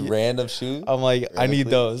 Just random shoes. I'm like, "I need cleats?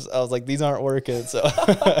 those." I was like, "These aren't working," so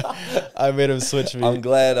I made him switch me. I'm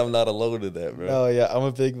glad I'm not alone to that, bro. Oh yeah, I'm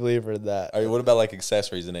a big believer in that. All right, what about like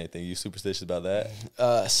accessories and anything? You superstitious about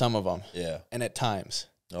that? Some of them, Yeah. and at times,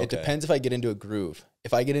 Okay. it depends if I get into a groove.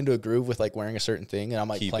 If I get into a groove with like wearing a certain thing and I'm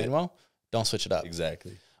like Keep playing it. well, don't switch it up.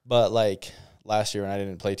 Exactly. But like last year when I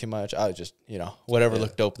didn't play too much, I was just, whatever Yeah.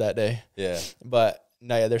 looked dope that day. Yeah. But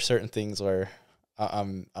no, yeah, there's certain things where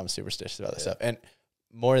I'm superstitious about that stuff. And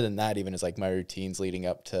more than that even is like my routines leading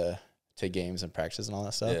up to games and practices and all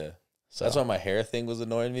that stuff. Yeah. So That's why my hair thing was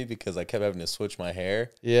annoying me because I kept having to switch my hair.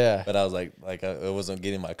 yeah. But I was like I wasn't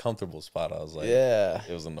getting my comfortable spot. I was like, Yeah.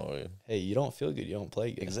 it was annoying. Hey, you don't feel good, you don't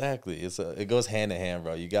play good. Exactly. It goes hand in hand,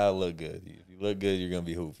 bro. You gotta look good. If you look good, you're gonna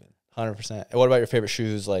be hooping. 100%. And what about your favorite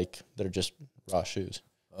shoes like that are just raw shoes?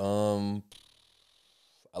 I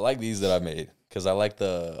like these that I made because I like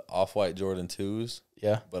the Off-White Jordan 2s,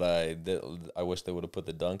 Yeah. but I wish they would have put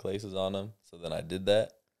the dunk laces on them. So then I did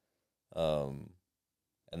that.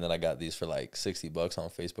 And then I got these for like $60 on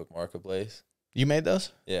Facebook Marketplace. You made those?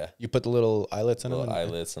 Yeah. You put the little eyelets in Little them?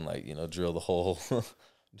 eyelets and like, drill the hole. Dude,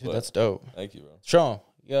 But that's dope. Thank you, bro. Show them.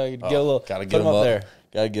 Yeah, you get a little. Gotta put get 'em them up there.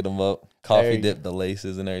 Gotta get them up. There Coffee you dip the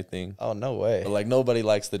laces and everything. Oh, no way. But like nobody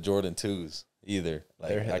likes the Jordan 2s either. Like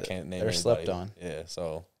They're- I can't name. they're slept anybody. on. Yeah,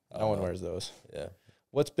 so I No don't one know. wears those. Yeah.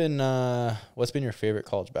 What's been your favorite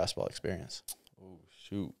college basketball experience? Oh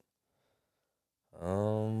shoot.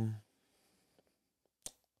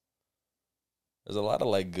 There's a lot of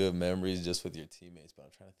like good memories just with your teammates, but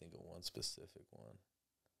I'm trying to think of one specific one.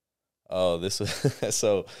 Oh, this was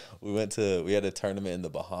so we had a tournament in the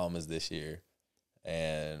Bahamas this year,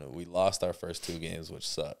 and we lost our first 2 games, which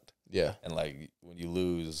sucked. Yeah. And like when you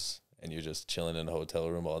lose and you're just chilling in a hotel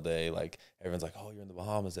room all day, like everyone's like, "Oh, you're in the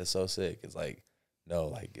Bahamas. That's so sick." It's like, no,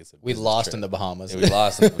 like it's a We business lost trip. in the Bahamas. Yeah, we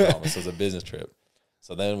lost in the Bahamas. So it was a business trip.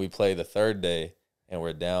 So then we play the 3rd day, and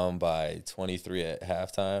we're down by 23 at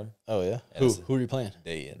halftime. Oh, yeah. And it's Who are you playing?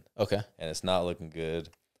 Dayton, Okay. and it's not looking good.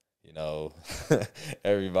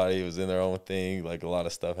 Everybody was in their own thing. Like a lot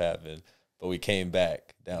of stuff happened, but we came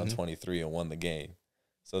back down 23 and won the game.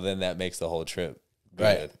 So then that makes the whole trip good.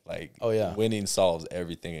 Right. Like, Oh, yeah. winning solves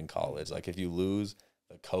everything in college. Like if you lose,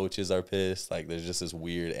 the coaches are pissed. Like there's just this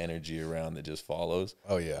weird energy around that just follows.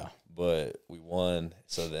 Oh, yeah. But we won,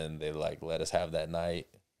 so then they like let us have that night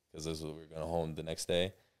because this was we were going home the next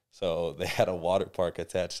day. So they had a water park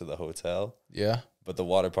attached to the hotel, Yeah. but the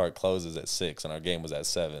water park closes at 6, and our game was at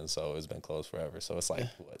 7, so it's been closed forever. So it's like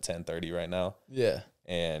what 10:30 right now, Yeah.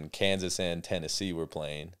 and Kansas and Tennessee were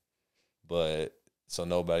playing, but so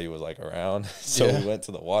nobody was like around. So Yeah. we went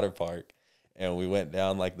to the water park. And we went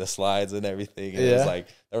down like the slides and everything. And it Yeah. was like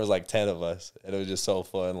there was like 10 of us. And it was just so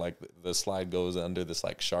fun. Like the slide goes under this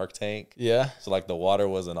like shark tank. Yeah. So like the water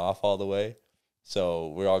wasn't off all the way. So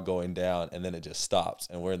we're all going down and then it just stops.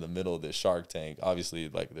 And we're in the middle of this shark tank. Obviously,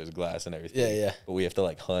 like there's glass and everything. Yeah, yeah. But we have to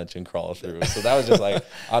like hunch and crawl through. So that was just like,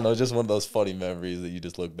 I don't know, just one of those funny memories that you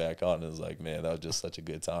just look back on and it's like, man, that was just such a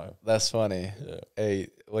good time. That's funny. Yeah. Hey,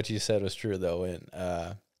 what you said was true though.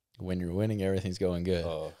 When you're winning, everything's going good.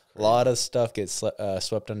 Oh, A lot of stuff gets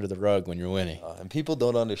swept under the rug when you're winning. and people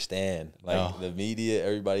don't understand. Like No. the media,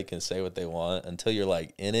 everybody can say what they want until you're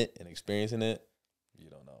like in it and experiencing it. You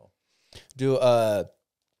don't know. Do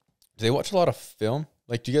they watch a lot of film?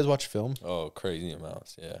 Like, do you guys watch film? Oh, crazy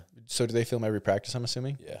amounts. Yeah. So do they film every practice? I'm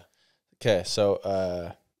assuming. Yeah. Okay, so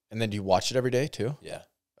and then do you watch it every day too? Yeah.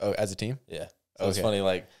 Oh, as a team? Yeah. So it's Okay. funny,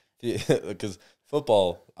 like, because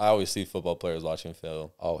football, I always see football players watching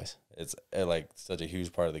film. Always. It's like such a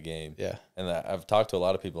huge part of the game. Yeah. And I've talked to a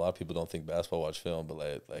lot of people. A lot of people don't think basketball watch film, but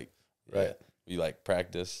like Right. You like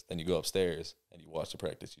practice, then you go upstairs and you watch the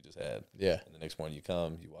practice you just had. Yeah. And the next morning you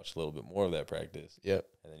come, you watch a little bit more of that practice. Yep.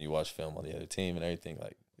 And then you watch film on the other team and everything.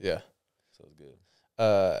 Like, Yeah. so it's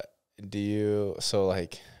good. Do you, so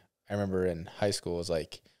like, I remember in high school, it was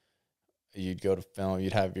like, you'd go to film,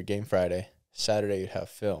 you'd have your game Friday, Saturday you'd have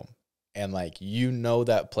film. And like,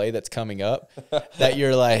 that play that's coming up that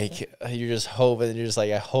you're like, you're just hoping, you're just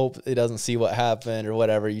like, I hope it doesn't see what happened or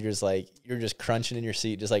whatever. You're just crunching in your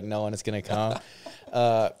seat, just like knowing it's going to come.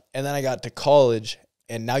 And then I got to college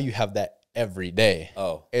and now you have that every day.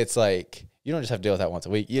 Oh, It's like, you don't just have to deal with that once a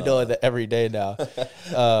week. You deal with it every day now.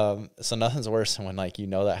 So nothing's worse than when like,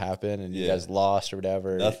 that happened and you guys lost or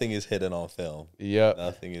whatever. nothing is hidden on film. Yep.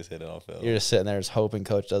 Nothing is hidden on film. You're just sitting there just hoping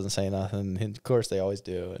coach doesn't say nothing. And of course they always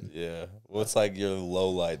do. And Yeah. What's like your low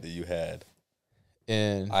light that you had?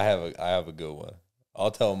 and I have a good one. I'll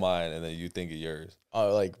tell mine and then you think of yours.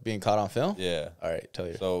 like being caught on film. Yeah. All right, tell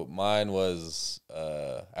you. So mine was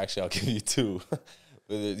actually I'll give you two.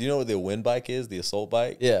 You know what the wind bike is? The assault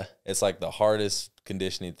bike? Yeah. It's like the hardest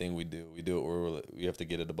conditioning thing we do. We do it where we have to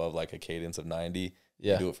get it above like a cadence of 90.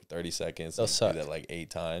 Yeah. You do it for 30 seconds. Those You suck. do that like 8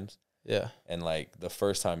 times. Yeah. And like the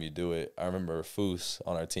first time you do it, I remember Foos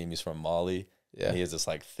on our team, he's from Mali. Yeah. And he has this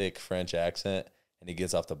like thick French accent. And he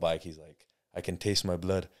gets off the bike. He's like, I can taste my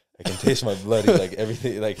blood. I can taste my blood. He's like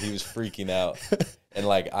everything, like he was freaking out. And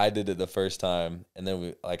like I did it the first time. And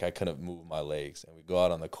then I couldn't move my legs. And we go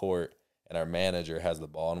out on the court. And our manager has the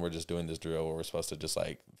ball, and we're just doing this drill where we're supposed to just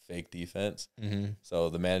like fake defense. Mm-hmm. So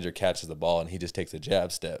the manager catches the ball, and he just takes a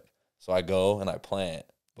jab step. So I go and I plant,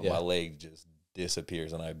 but my leg just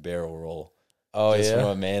disappears, and I barrel roll. Oh, just yeah. from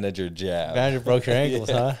a manager jab. Manager broke your ankles,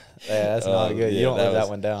 huh? Yeah, that's not good. You don't let that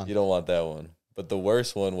one down. You don't want that one. But the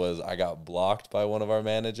worst one was I got blocked by one of our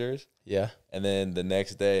managers. Yeah. And then the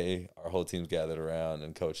next day, our whole team's gathered around,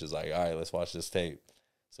 and coach is like, all right, let's watch this tape.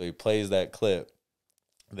 So he plays that clip.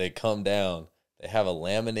 They come down. They have a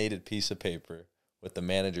laminated piece of paper with the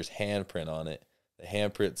manager's handprint on it. The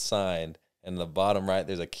handprint's signed. And in the bottom right,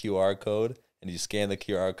 there's a QR code. And you scan the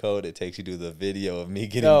QR code, it takes you to the video of me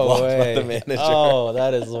getting blocked by the manager. Oh,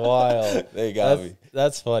 that is wild. They got me.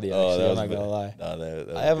 That's funny, actually. Oh, that I'm was not going to bad. lie. No,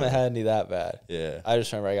 that I haven't good. had any that bad. Yeah. I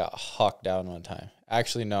just remember I got hawked down one time.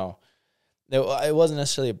 Actually, no. It wasn't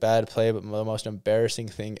necessarily a bad play, but the most embarrassing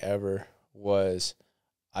thing ever was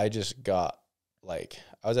I just got, like,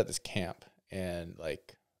 I was at this camp, and,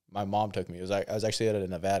 like, my mom took me. It was like I was actually at a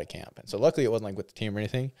Nevada camp. And so luckily it wasn't, like, with the team or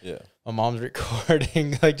anything. Yeah. My mom's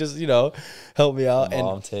recording, like, just, help me out.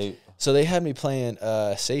 Mom And tape. so they had me playing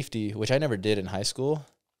safety, which I never did in high school.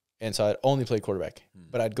 And so I'd only play quarterback.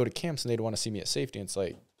 But I'd go to camps, and they'd want to see me at safety. And it's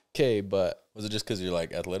like, okay, but Was it just because you're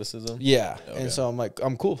like athleticism? yeah. Okay. And so I'm like,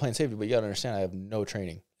 I'm cool playing safety, but you got to understand, I have no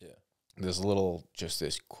training. Yeah. This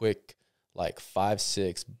quick, like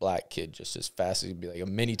 5'6" black kid, just as fast as he'd be like a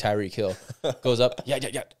mini Tyreek Hill, goes up, yeah,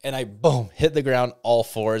 and I boom hit the ground all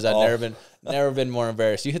fours. I've never been more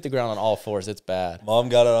embarrassed. You hit the ground on all fours, it's bad. Mom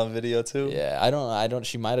got it on video too? Yeah, I don't.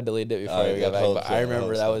 She might have deleted it before I got back, but I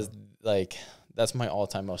remember that was like that's my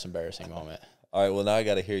all-time most embarrassing moment. All right, well, now I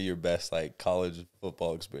got to hear your best like college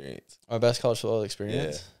football experience. My best college football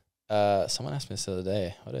experience. Someone asked me this the other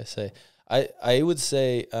day. What did I say? I would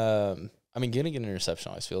say, getting an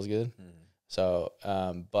interception always feels good. Mm. So,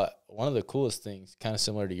 but one of the coolest things, kind of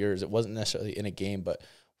similar to yours, it wasn't necessarily in a game, but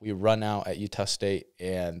we run out at Utah State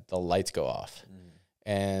and the lights go off.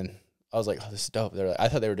 And I was like, oh, this is dope. I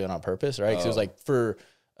thought they were doing it on purpose, right? Because it was like for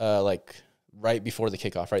right before the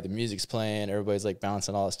kickoff, right? The music's playing, everybody's like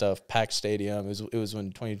bouncing, all that stuff, packed stadium. It was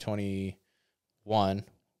when 2021,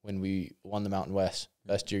 when we won the Mountain West,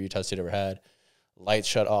 best year Utah State ever had. Lights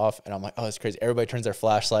shut off, and I'm like, oh, that's crazy. Everybody turns their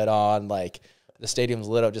flashlight on, like the stadium's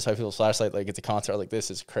lit up just by people's flashlight, like it's a concert. I was like, this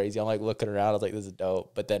is crazy. I'm like looking around, I was like, this is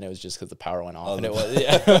dope. But then it was just because the power went off, and it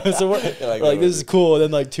was so we're like, this is cool. And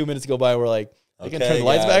then like 2 minutes go by, and we're like, they can turn the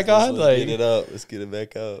lights back on. Let's Like, get it up. Let's get it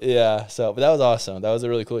back up. yeah. So, but that was awesome. That was a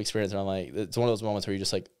really cool experience. And I'm like, it's one of those moments where you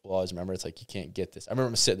just like, will always remember. It's like you can't get this. I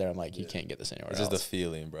remember sitting there. I'm like, you can't get this anywhere It's else. just the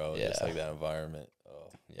feeling, bro. Yeah. Just like that environment. Oh.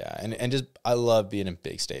 Yeah, and just I love being in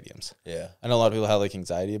big stadiums. Yeah. I know a lot of people have like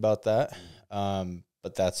anxiety about that,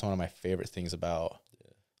 but that's one of my favorite things about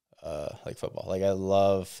like football. Like I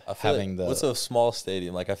love having what's a small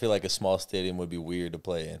stadium? Like I feel like a small stadium would be weird to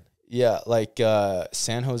play in. Yeah, like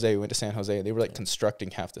San Jose. We went to San Jose. They were like constructing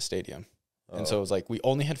half the stadium, and so it was like we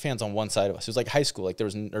only had fans on one side of us. It was like high school. Like there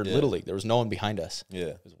was Little League. There was no one behind us. Yeah,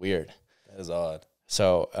 it was weird. That is odd.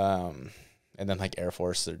 So and then like Air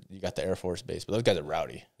Force. You got the Air Force base, but those guys are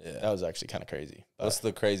rowdy. Yeah, that was actually kind of crazy. But what's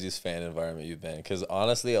the craziest fan environment you've been? Because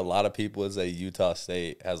honestly, a lot of people would say Utah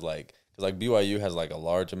State has like, because like BYU has like a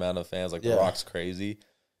large amount of fans. Like the Rock's crazy,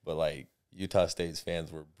 but like Utah State's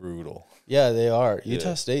fans were brutal. Yeah, they are. Yeah.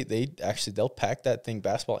 Utah State, they'll pack that thing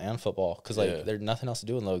basketball and football because Yeah. there's nothing else to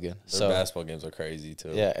do in Logan. Their basketball games are crazy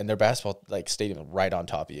too. Yeah, and their basketball stadium is right on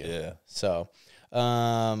top of you. Yeah. So,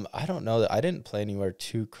 I don't know that I didn't play anywhere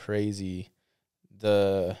too crazy.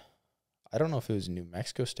 I don't know if it was New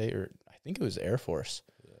Mexico State or I think it was Air Force.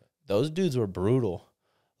 Yeah. Those dudes were brutal.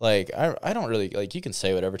 Like I don't really like. You can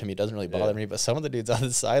say whatever to me; it doesn't really bother me. But some of the dudes on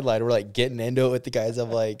the sideline were like getting into it with the guys. I'm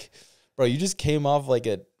like, bro, you just came off like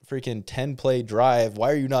a freaking 10-play drive.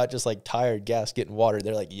 Why are you not just like tired, gas, getting water?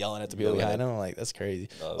 They're like yelling at the people behind them. I'm like, that's crazy.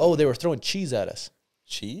 Oh, they were throwing cheese at us.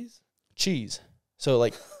 Cheese. So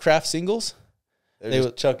like Kraft singles. They were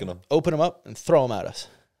just chucking them. Open them up and throw them at us.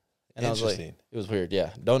 And I was like, Interesting. it was weird.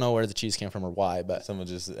 Yeah, don't know where the cheese came from or why, but Someone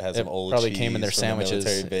just had some old probably cheese came in their from sandwiches. the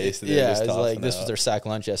military base that Yeah, just it's like tossing this out. was their sack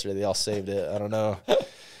lunch yesterday. They all saved it. I don't know.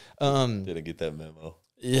 Didn't get that memo.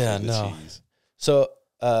 Yeah, The no. cheese. So,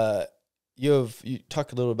 you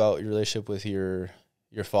talked a little about your relationship with your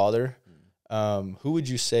father. Who would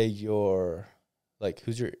you say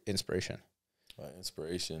who's your inspiration? My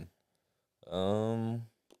inspiration. Shoot.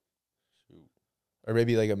 Or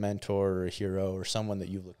maybe like a mentor or a hero or someone that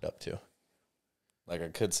you've looked up to. Like I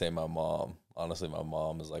could say my mom. Honestly, my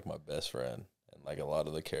mom is like my best friend. And like a lot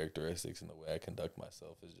of the characteristics and the way I conduct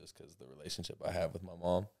myself is just because the relationship I have with my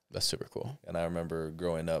mom. That's super cool. And I remember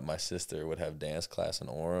growing up, my sister would have dance class in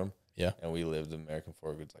Orem. Yeah. And we lived in American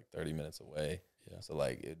Fork, which was like 30 minutes away. Yeah. So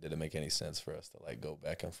like it didn't make any sense for us to like go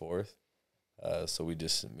back and forth. So me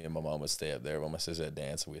and my mom would stay up there when my sister had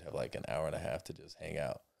dance, and we'd have like an hour and a half to just hang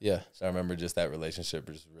out. Yeah. So I remember just that relationship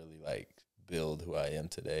just really like build who I am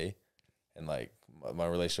today. And like my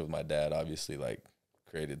relationship with my dad obviously like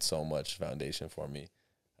created so much foundation for me.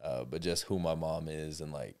 But just who my mom is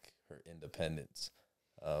and like her independence,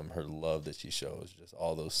 her love that she shows, just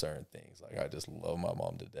all those certain things. Like I just love my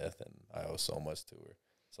mom to death, and I owe so much to her.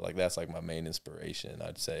 So like that's like my main inspiration,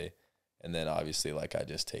 I'd say. And then obviously like I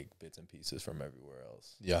just take bits and pieces from everywhere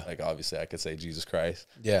else. Yeah. Like obviously I could say Jesus Christ.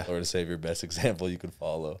 Yeah. Lord and Savior, best example you could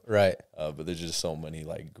follow. Right. But there's just so many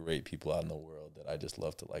like great people out in the world that I just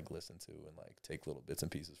love to like listen to and like take little bits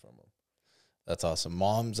and pieces from them. That's awesome.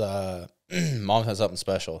 Moms has something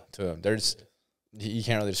special to them. There's you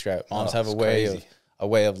can't really describe it. Moms have a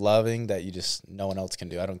way of loving that you just no one else can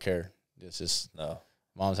do. I don't care. It's just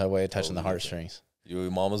moms have a way of touching the heartstrings. You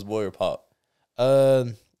a mama's boy or pop?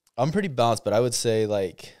 I'm pretty balanced, but I would say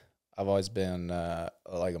like I've always been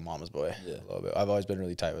like a mama's boy a little bit. I've always been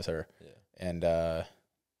really tight with her, and I've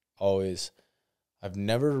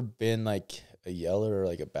never been like a yeller or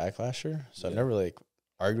like a backlasher, so I've never like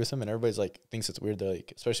argued with them. And everybody's like thinks it's weird. They're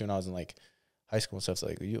like, especially when I was in like high school and stuff. It's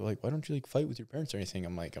like why don't you like fight with your parents or anything?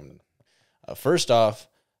 I'm like, first off,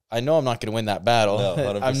 I know I'm not going to win that battle.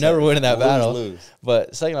 No, I'm never winning that battle. Lose.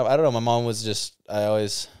 But second off, I don't know. My mom was just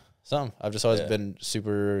I've just always been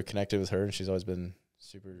super connected with her, and she's always been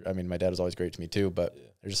super. I mean, my dad was always great to me too, but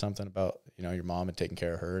there's just something about your mom and taking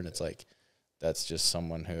care of her, and it's like that's just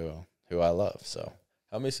someone who I love. So,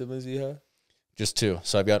 how many siblings do you have? Just two.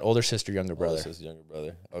 So I've got older sister, younger brother. Older sister, younger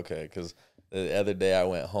brother. Okay, because the other day I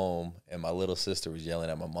went home and my little sister was yelling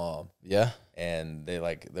at my mom. Yeah. And there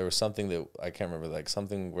was something that I can't remember, like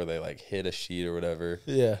something where they like hit a sheet or whatever.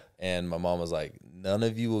 Yeah. And my mom was like, none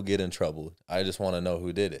of you will get in trouble. I just want to know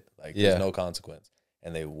who did it. Like, there's no consequence.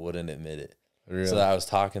 And they wouldn't admit it. Really? So I was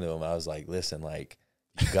talking to him. I was like, listen, like,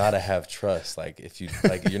 you got to have trust. Like, if you,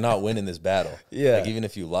 like, you're not winning this battle. Yeah. Like, even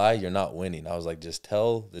if you lie, you're not winning. I was like, just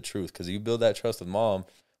tell the truth. Because you build that trust with mom,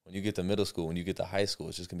 when you get to middle school, when you get to high school,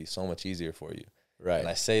 it's just going to be so much easier for you. Right. And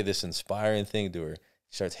I say this inspiring thing to her.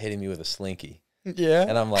 She starts hitting me with a slinky. Yeah.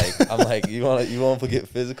 And I'm like, you want to get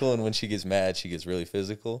physical? And when she gets mad, she gets really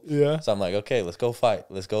physical. Yeah. So I'm like, okay, let's go fight.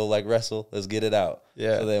 Let's go like wrestle. Let's get it out.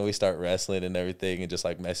 Yeah. So then we start wrestling and everything and just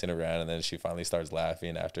like messing around. And then she finally starts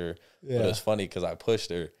laughing after. Yeah. But it was funny because I pushed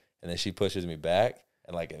her and then she pushes me back.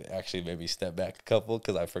 And like it actually made me step back a couple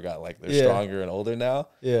because I forgot like they're stronger and older now.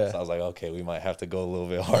 Yeah. So I was like, okay, we might have to go a little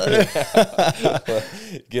bit harder.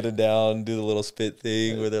 Get them down, do the little spit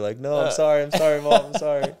thing where they're like, no, I'm sorry, mom, I'm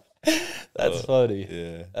sorry. That's funny.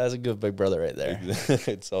 Yeah. That's a good big brother right there.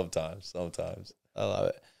 Sometimes. I love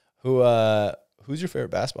it. Who's your favorite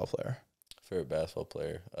basketball player? Favorite basketball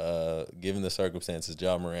player. Given the circumstances,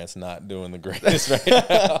 John Morant's not doing the greatest right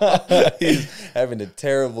now. He's having a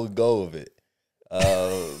terrible go of it.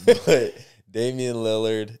 But Damian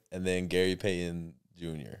Lillard and then Gary Payton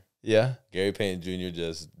Jr. Yeah. Gary Payton Jr.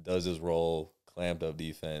 just does his role, clamped up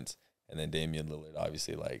defense, and then Damian Lillard,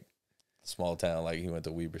 obviously, like small town, like he went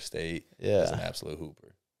to Weber State. Yeah. He's an absolute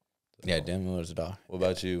hooper. So, Yeah, Damian Lillard's a dog. What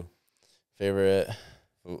about you? Favorite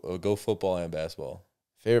Go football and basketball.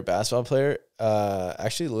 Favorite basketball player?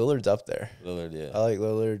 Actually, Lillard's up there. Lillard, yeah. I like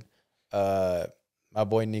Lillard. My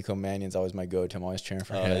boy Nico Mannion's always my go-to. I'm always cheering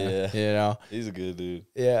for him. Yeah. You know? He's a good dude.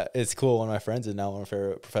 Yeah, it's cool. One of my friends is now one of my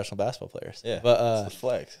favorite professional basketball players. Yeah, but it's a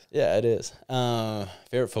flex. yeah, it is.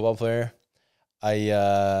 Favorite football player?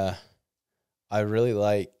 I really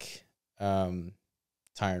like Tyrann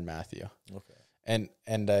Mathieu. Okay.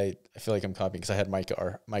 And I feel like I'm copying because I had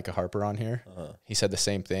Micah Harper on here. Uh-huh. He said the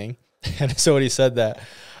same thing. And so when he said that,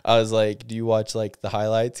 I was like, do you watch like the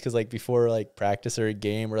highlights? Because like before like practice or a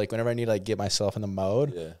game or like whenever I need to like get myself in the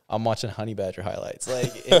mode, Yeah. I'm watching Honey Badger highlights.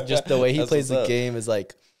 Like just the way he plays the game is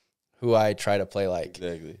like who I try to play like.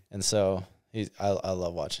 Exactly. And so I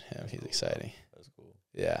love watching him. He's exciting. That's cool.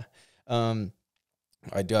 Yeah.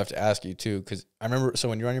 I do have to ask you too, because I remember, so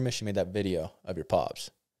when you were on your mission, you made that video of your pops.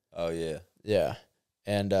 Oh, yeah. Yeah.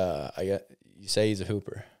 And you say he's a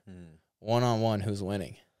hooper. One-on-one, who's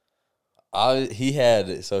winning? He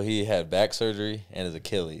had back surgery and his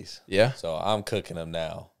Achilles. Yeah. So I'm cooking him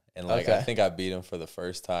now. And like Okay. I think I beat him for the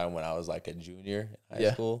first time when I was like a junior in high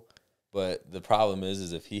Yeah. school. But the problem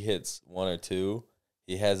is if he hits one or two,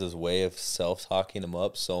 he has this way of self-talking him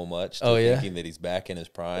up so much to thinking that he's back in his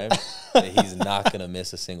prime that he's not going to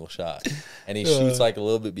miss a single shot. And he shoots like a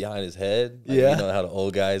little bit behind his head. Like, Yeah. You know how the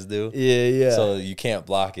old guys do? Yeah. So you can't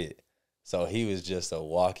block it. So he was just a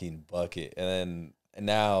walking bucket. And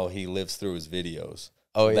now he lives through his videos.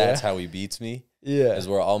 Oh, yeah? That's how he beats me. Yeah. Is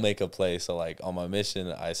where I'll make a play. So like on my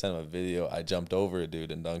mission, I sent him a video. I jumped over a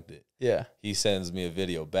dude and dunked it. Yeah. He sends me a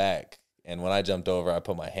video back. And when I jumped over, I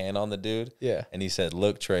put my hand on the dude. Yeah. And he said,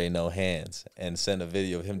 "Look, Trey, no hands." And sent a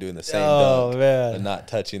video of him doing the same Oh, dunk, man. but not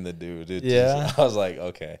touching the dude. Yeah. I was like,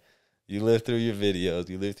 okay, you live through your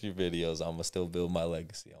videos. I'm going to still build my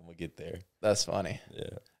legacy. I'm going to get there. That's funny. Yeah.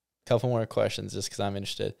 Couple more questions just because I'm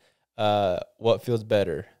interested. What feels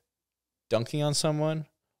better, dunking on someone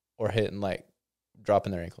or hitting like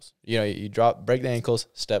dropping their ankles? You know, you break the ankles,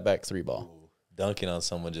 step back, 3-ball. Ooh, dunking on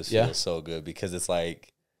someone just Yeah. feels so good because it's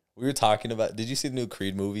like we were talking about. Did you see the new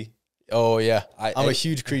Creed movie? Oh, yeah. I'm a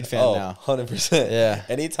huge Creed fan now. 100%. Yeah.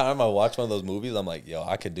 Anytime I watch one of those movies, I'm like, yo,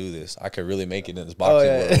 I could do this. I could really make it in this Oh, boxing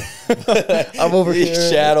yeah. world. I'm over You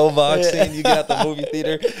here. shadow boxing. Yeah. You get out the movie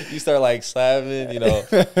theater. You start like slapping, you know.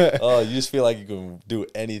 Oh, you just feel like you can do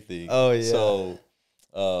anything. Oh, yeah. So,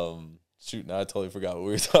 shoot, now I totally forgot what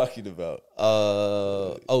we were talking about.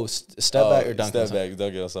 Step back or dunk on Step someone? back,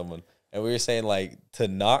 dunk on someone. And we were saying like to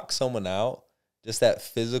knock someone out, just that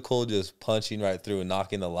physical, just punching right through and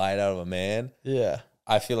knocking the light out of a man. Yeah.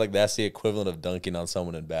 I feel like that's the equivalent of dunking on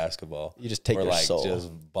someone in basketball. You just take Where their like soul. just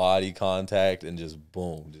body contact and just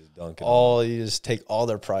boom, just dunking. You just take all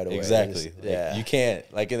their pride away. Exactly. Just- Like, yeah. you can't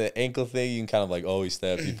like in the ankle thing. You can kind of like he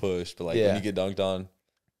stepped, he pushed, but like Yeah. when you get dunked on,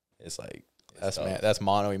 it's like it's tough. That's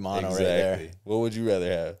mono right there. What would you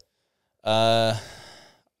rather have?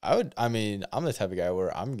 I'm the type of guy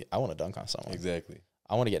where I want to dunk on someone. Exactly.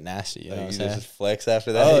 I want to get nasty. You know Like, what you I'm saying? just flex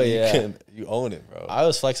after that. Oh, you yeah. you own it, bro. I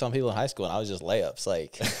was flexing on people in high school, and I was just layups.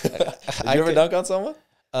 Like, Did you ever dunk on someone?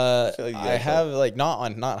 I feel like you I guys have like not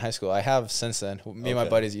in high school. I have since then. Me and my Okay.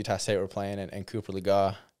 buddies at Utah State were playing, and Cooper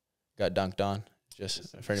Legas got dunked on.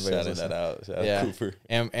 Just for anybody who's Shouting that listening. out. Shout out Yeah. Cooper.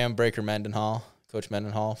 And Breaker Mendenhall, Coach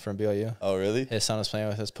Mendenhall from BYU. Oh, really? His son was playing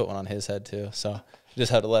with us, put one on his head too. So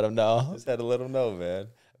just had to let him know. Just had to let him know, man.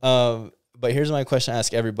 But here's my question I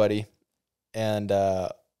ask everybody, and I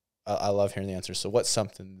love hearing the answers. So what's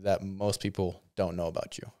something that most people don't know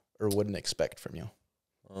about you or wouldn't expect from you?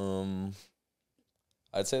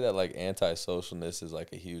 I'd say that like antisocialness is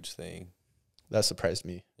like a huge thing. That surprised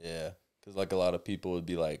me. Yeah, because like a lot of people would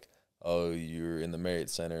be like, "Oh, you're in the Marriott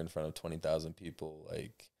Center in front of 20,000 people."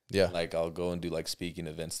 Yeah. Like I'll go and do like speaking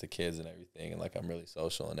events to kids and everything, and like I'm really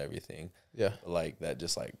social and everything. Yeah. But like that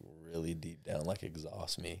just like really deep down like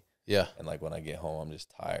exhausts me. Yeah. And like when I get home, I'm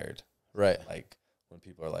just tired. Right. Like when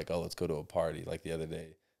people are like, "Oh, let's go to a party." Like the other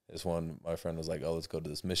day, my friend was like, "Oh, let's go to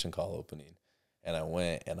this mission call opening," and I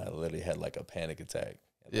went and I literally had like a panic attack.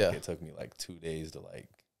 And, like, Yeah. it took me like 2 days to like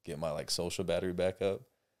get my like social battery back up.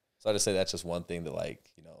 So I just say that's just one thing that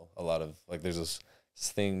like, you know, a lot of like there's this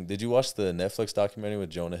thing. Did you watch the Netflix documentary with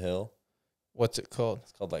Jonah Hill? What's it called?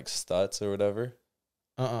 It's called like Stutz or whatever.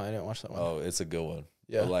 I didn't watch that one. Oh, it's a good one.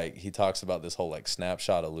 Yeah. But, like he talks about this whole like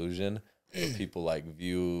snapshot illusion where people like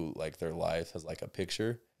view like their life as like a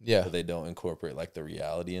picture. Yeah. But they don't incorporate like the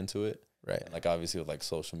reality into it. Right. And like obviously with like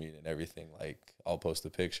social media and everything, like I'll post a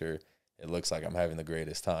picture, it looks like I'm having the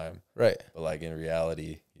greatest time. Right. But like in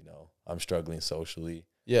reality, you know, I'm struggling socially.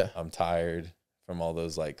 Yeah. I'm tired from all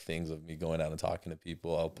those like things of me going out and talking to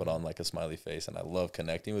people. I'll put on like a smiley face and I love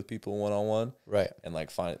connecting with people one on one Right. and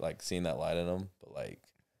like seeing that light in them. But like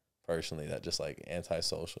personally that just like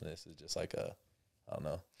antisocialness is just like a, I don't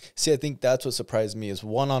know. See, I think that's what surprised me is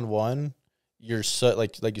one-on-one. You're so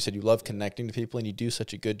like you said, you love connecting to people, and you do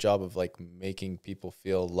such a good job of like making people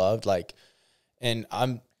feel loved. Like, and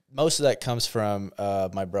most of that comes from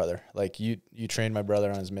my brother. Like you trained my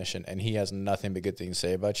brother on his mission, and he has nothing but good things to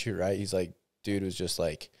say about you, right? He's like, dude was just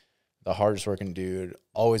like the hardest working dude,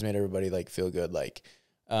 always made everybody like feel good. Like,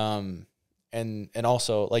 and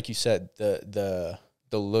also like you said, the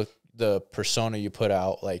look, the persona you put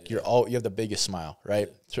out, like you have the biggest smile, right?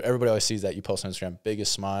 So everybody always sees that you post on Instagram,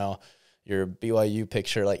 biggest smile, your BYU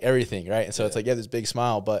picture, like everything, right? And so it's like, this big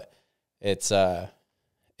smile, but it's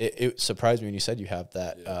it surprised me when you said you have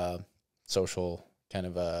that social kind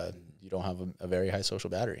of you don't have a very high social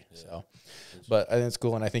battery. So, but I think it's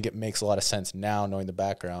cool, and I think it makes a lot of sense now knowing the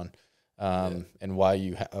background and why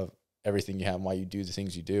you have everything you have and why you do the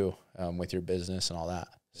things you do with your business and all that.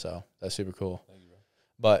 So that's super cool. Thank you, bro.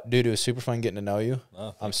 But dude, it was super fun getting to know you.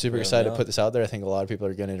 I'm super excited to put this out there. I think a lot of people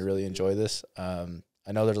are going to really enjoy this.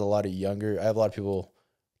 I know there's a lot of I have a lot of people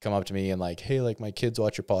come up to me and like, hey, like my kids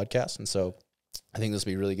watch your podcast. And so I think this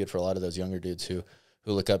will be really good for a lot of those younger dudes who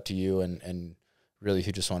look up to you and really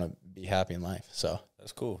who just want to be happy in life. So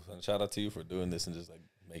that's cool. And shout out to you for doing this and just like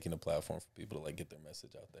making a platform for people to like get their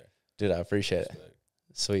message out there. Dude, I appreciate it.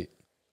 Sweet.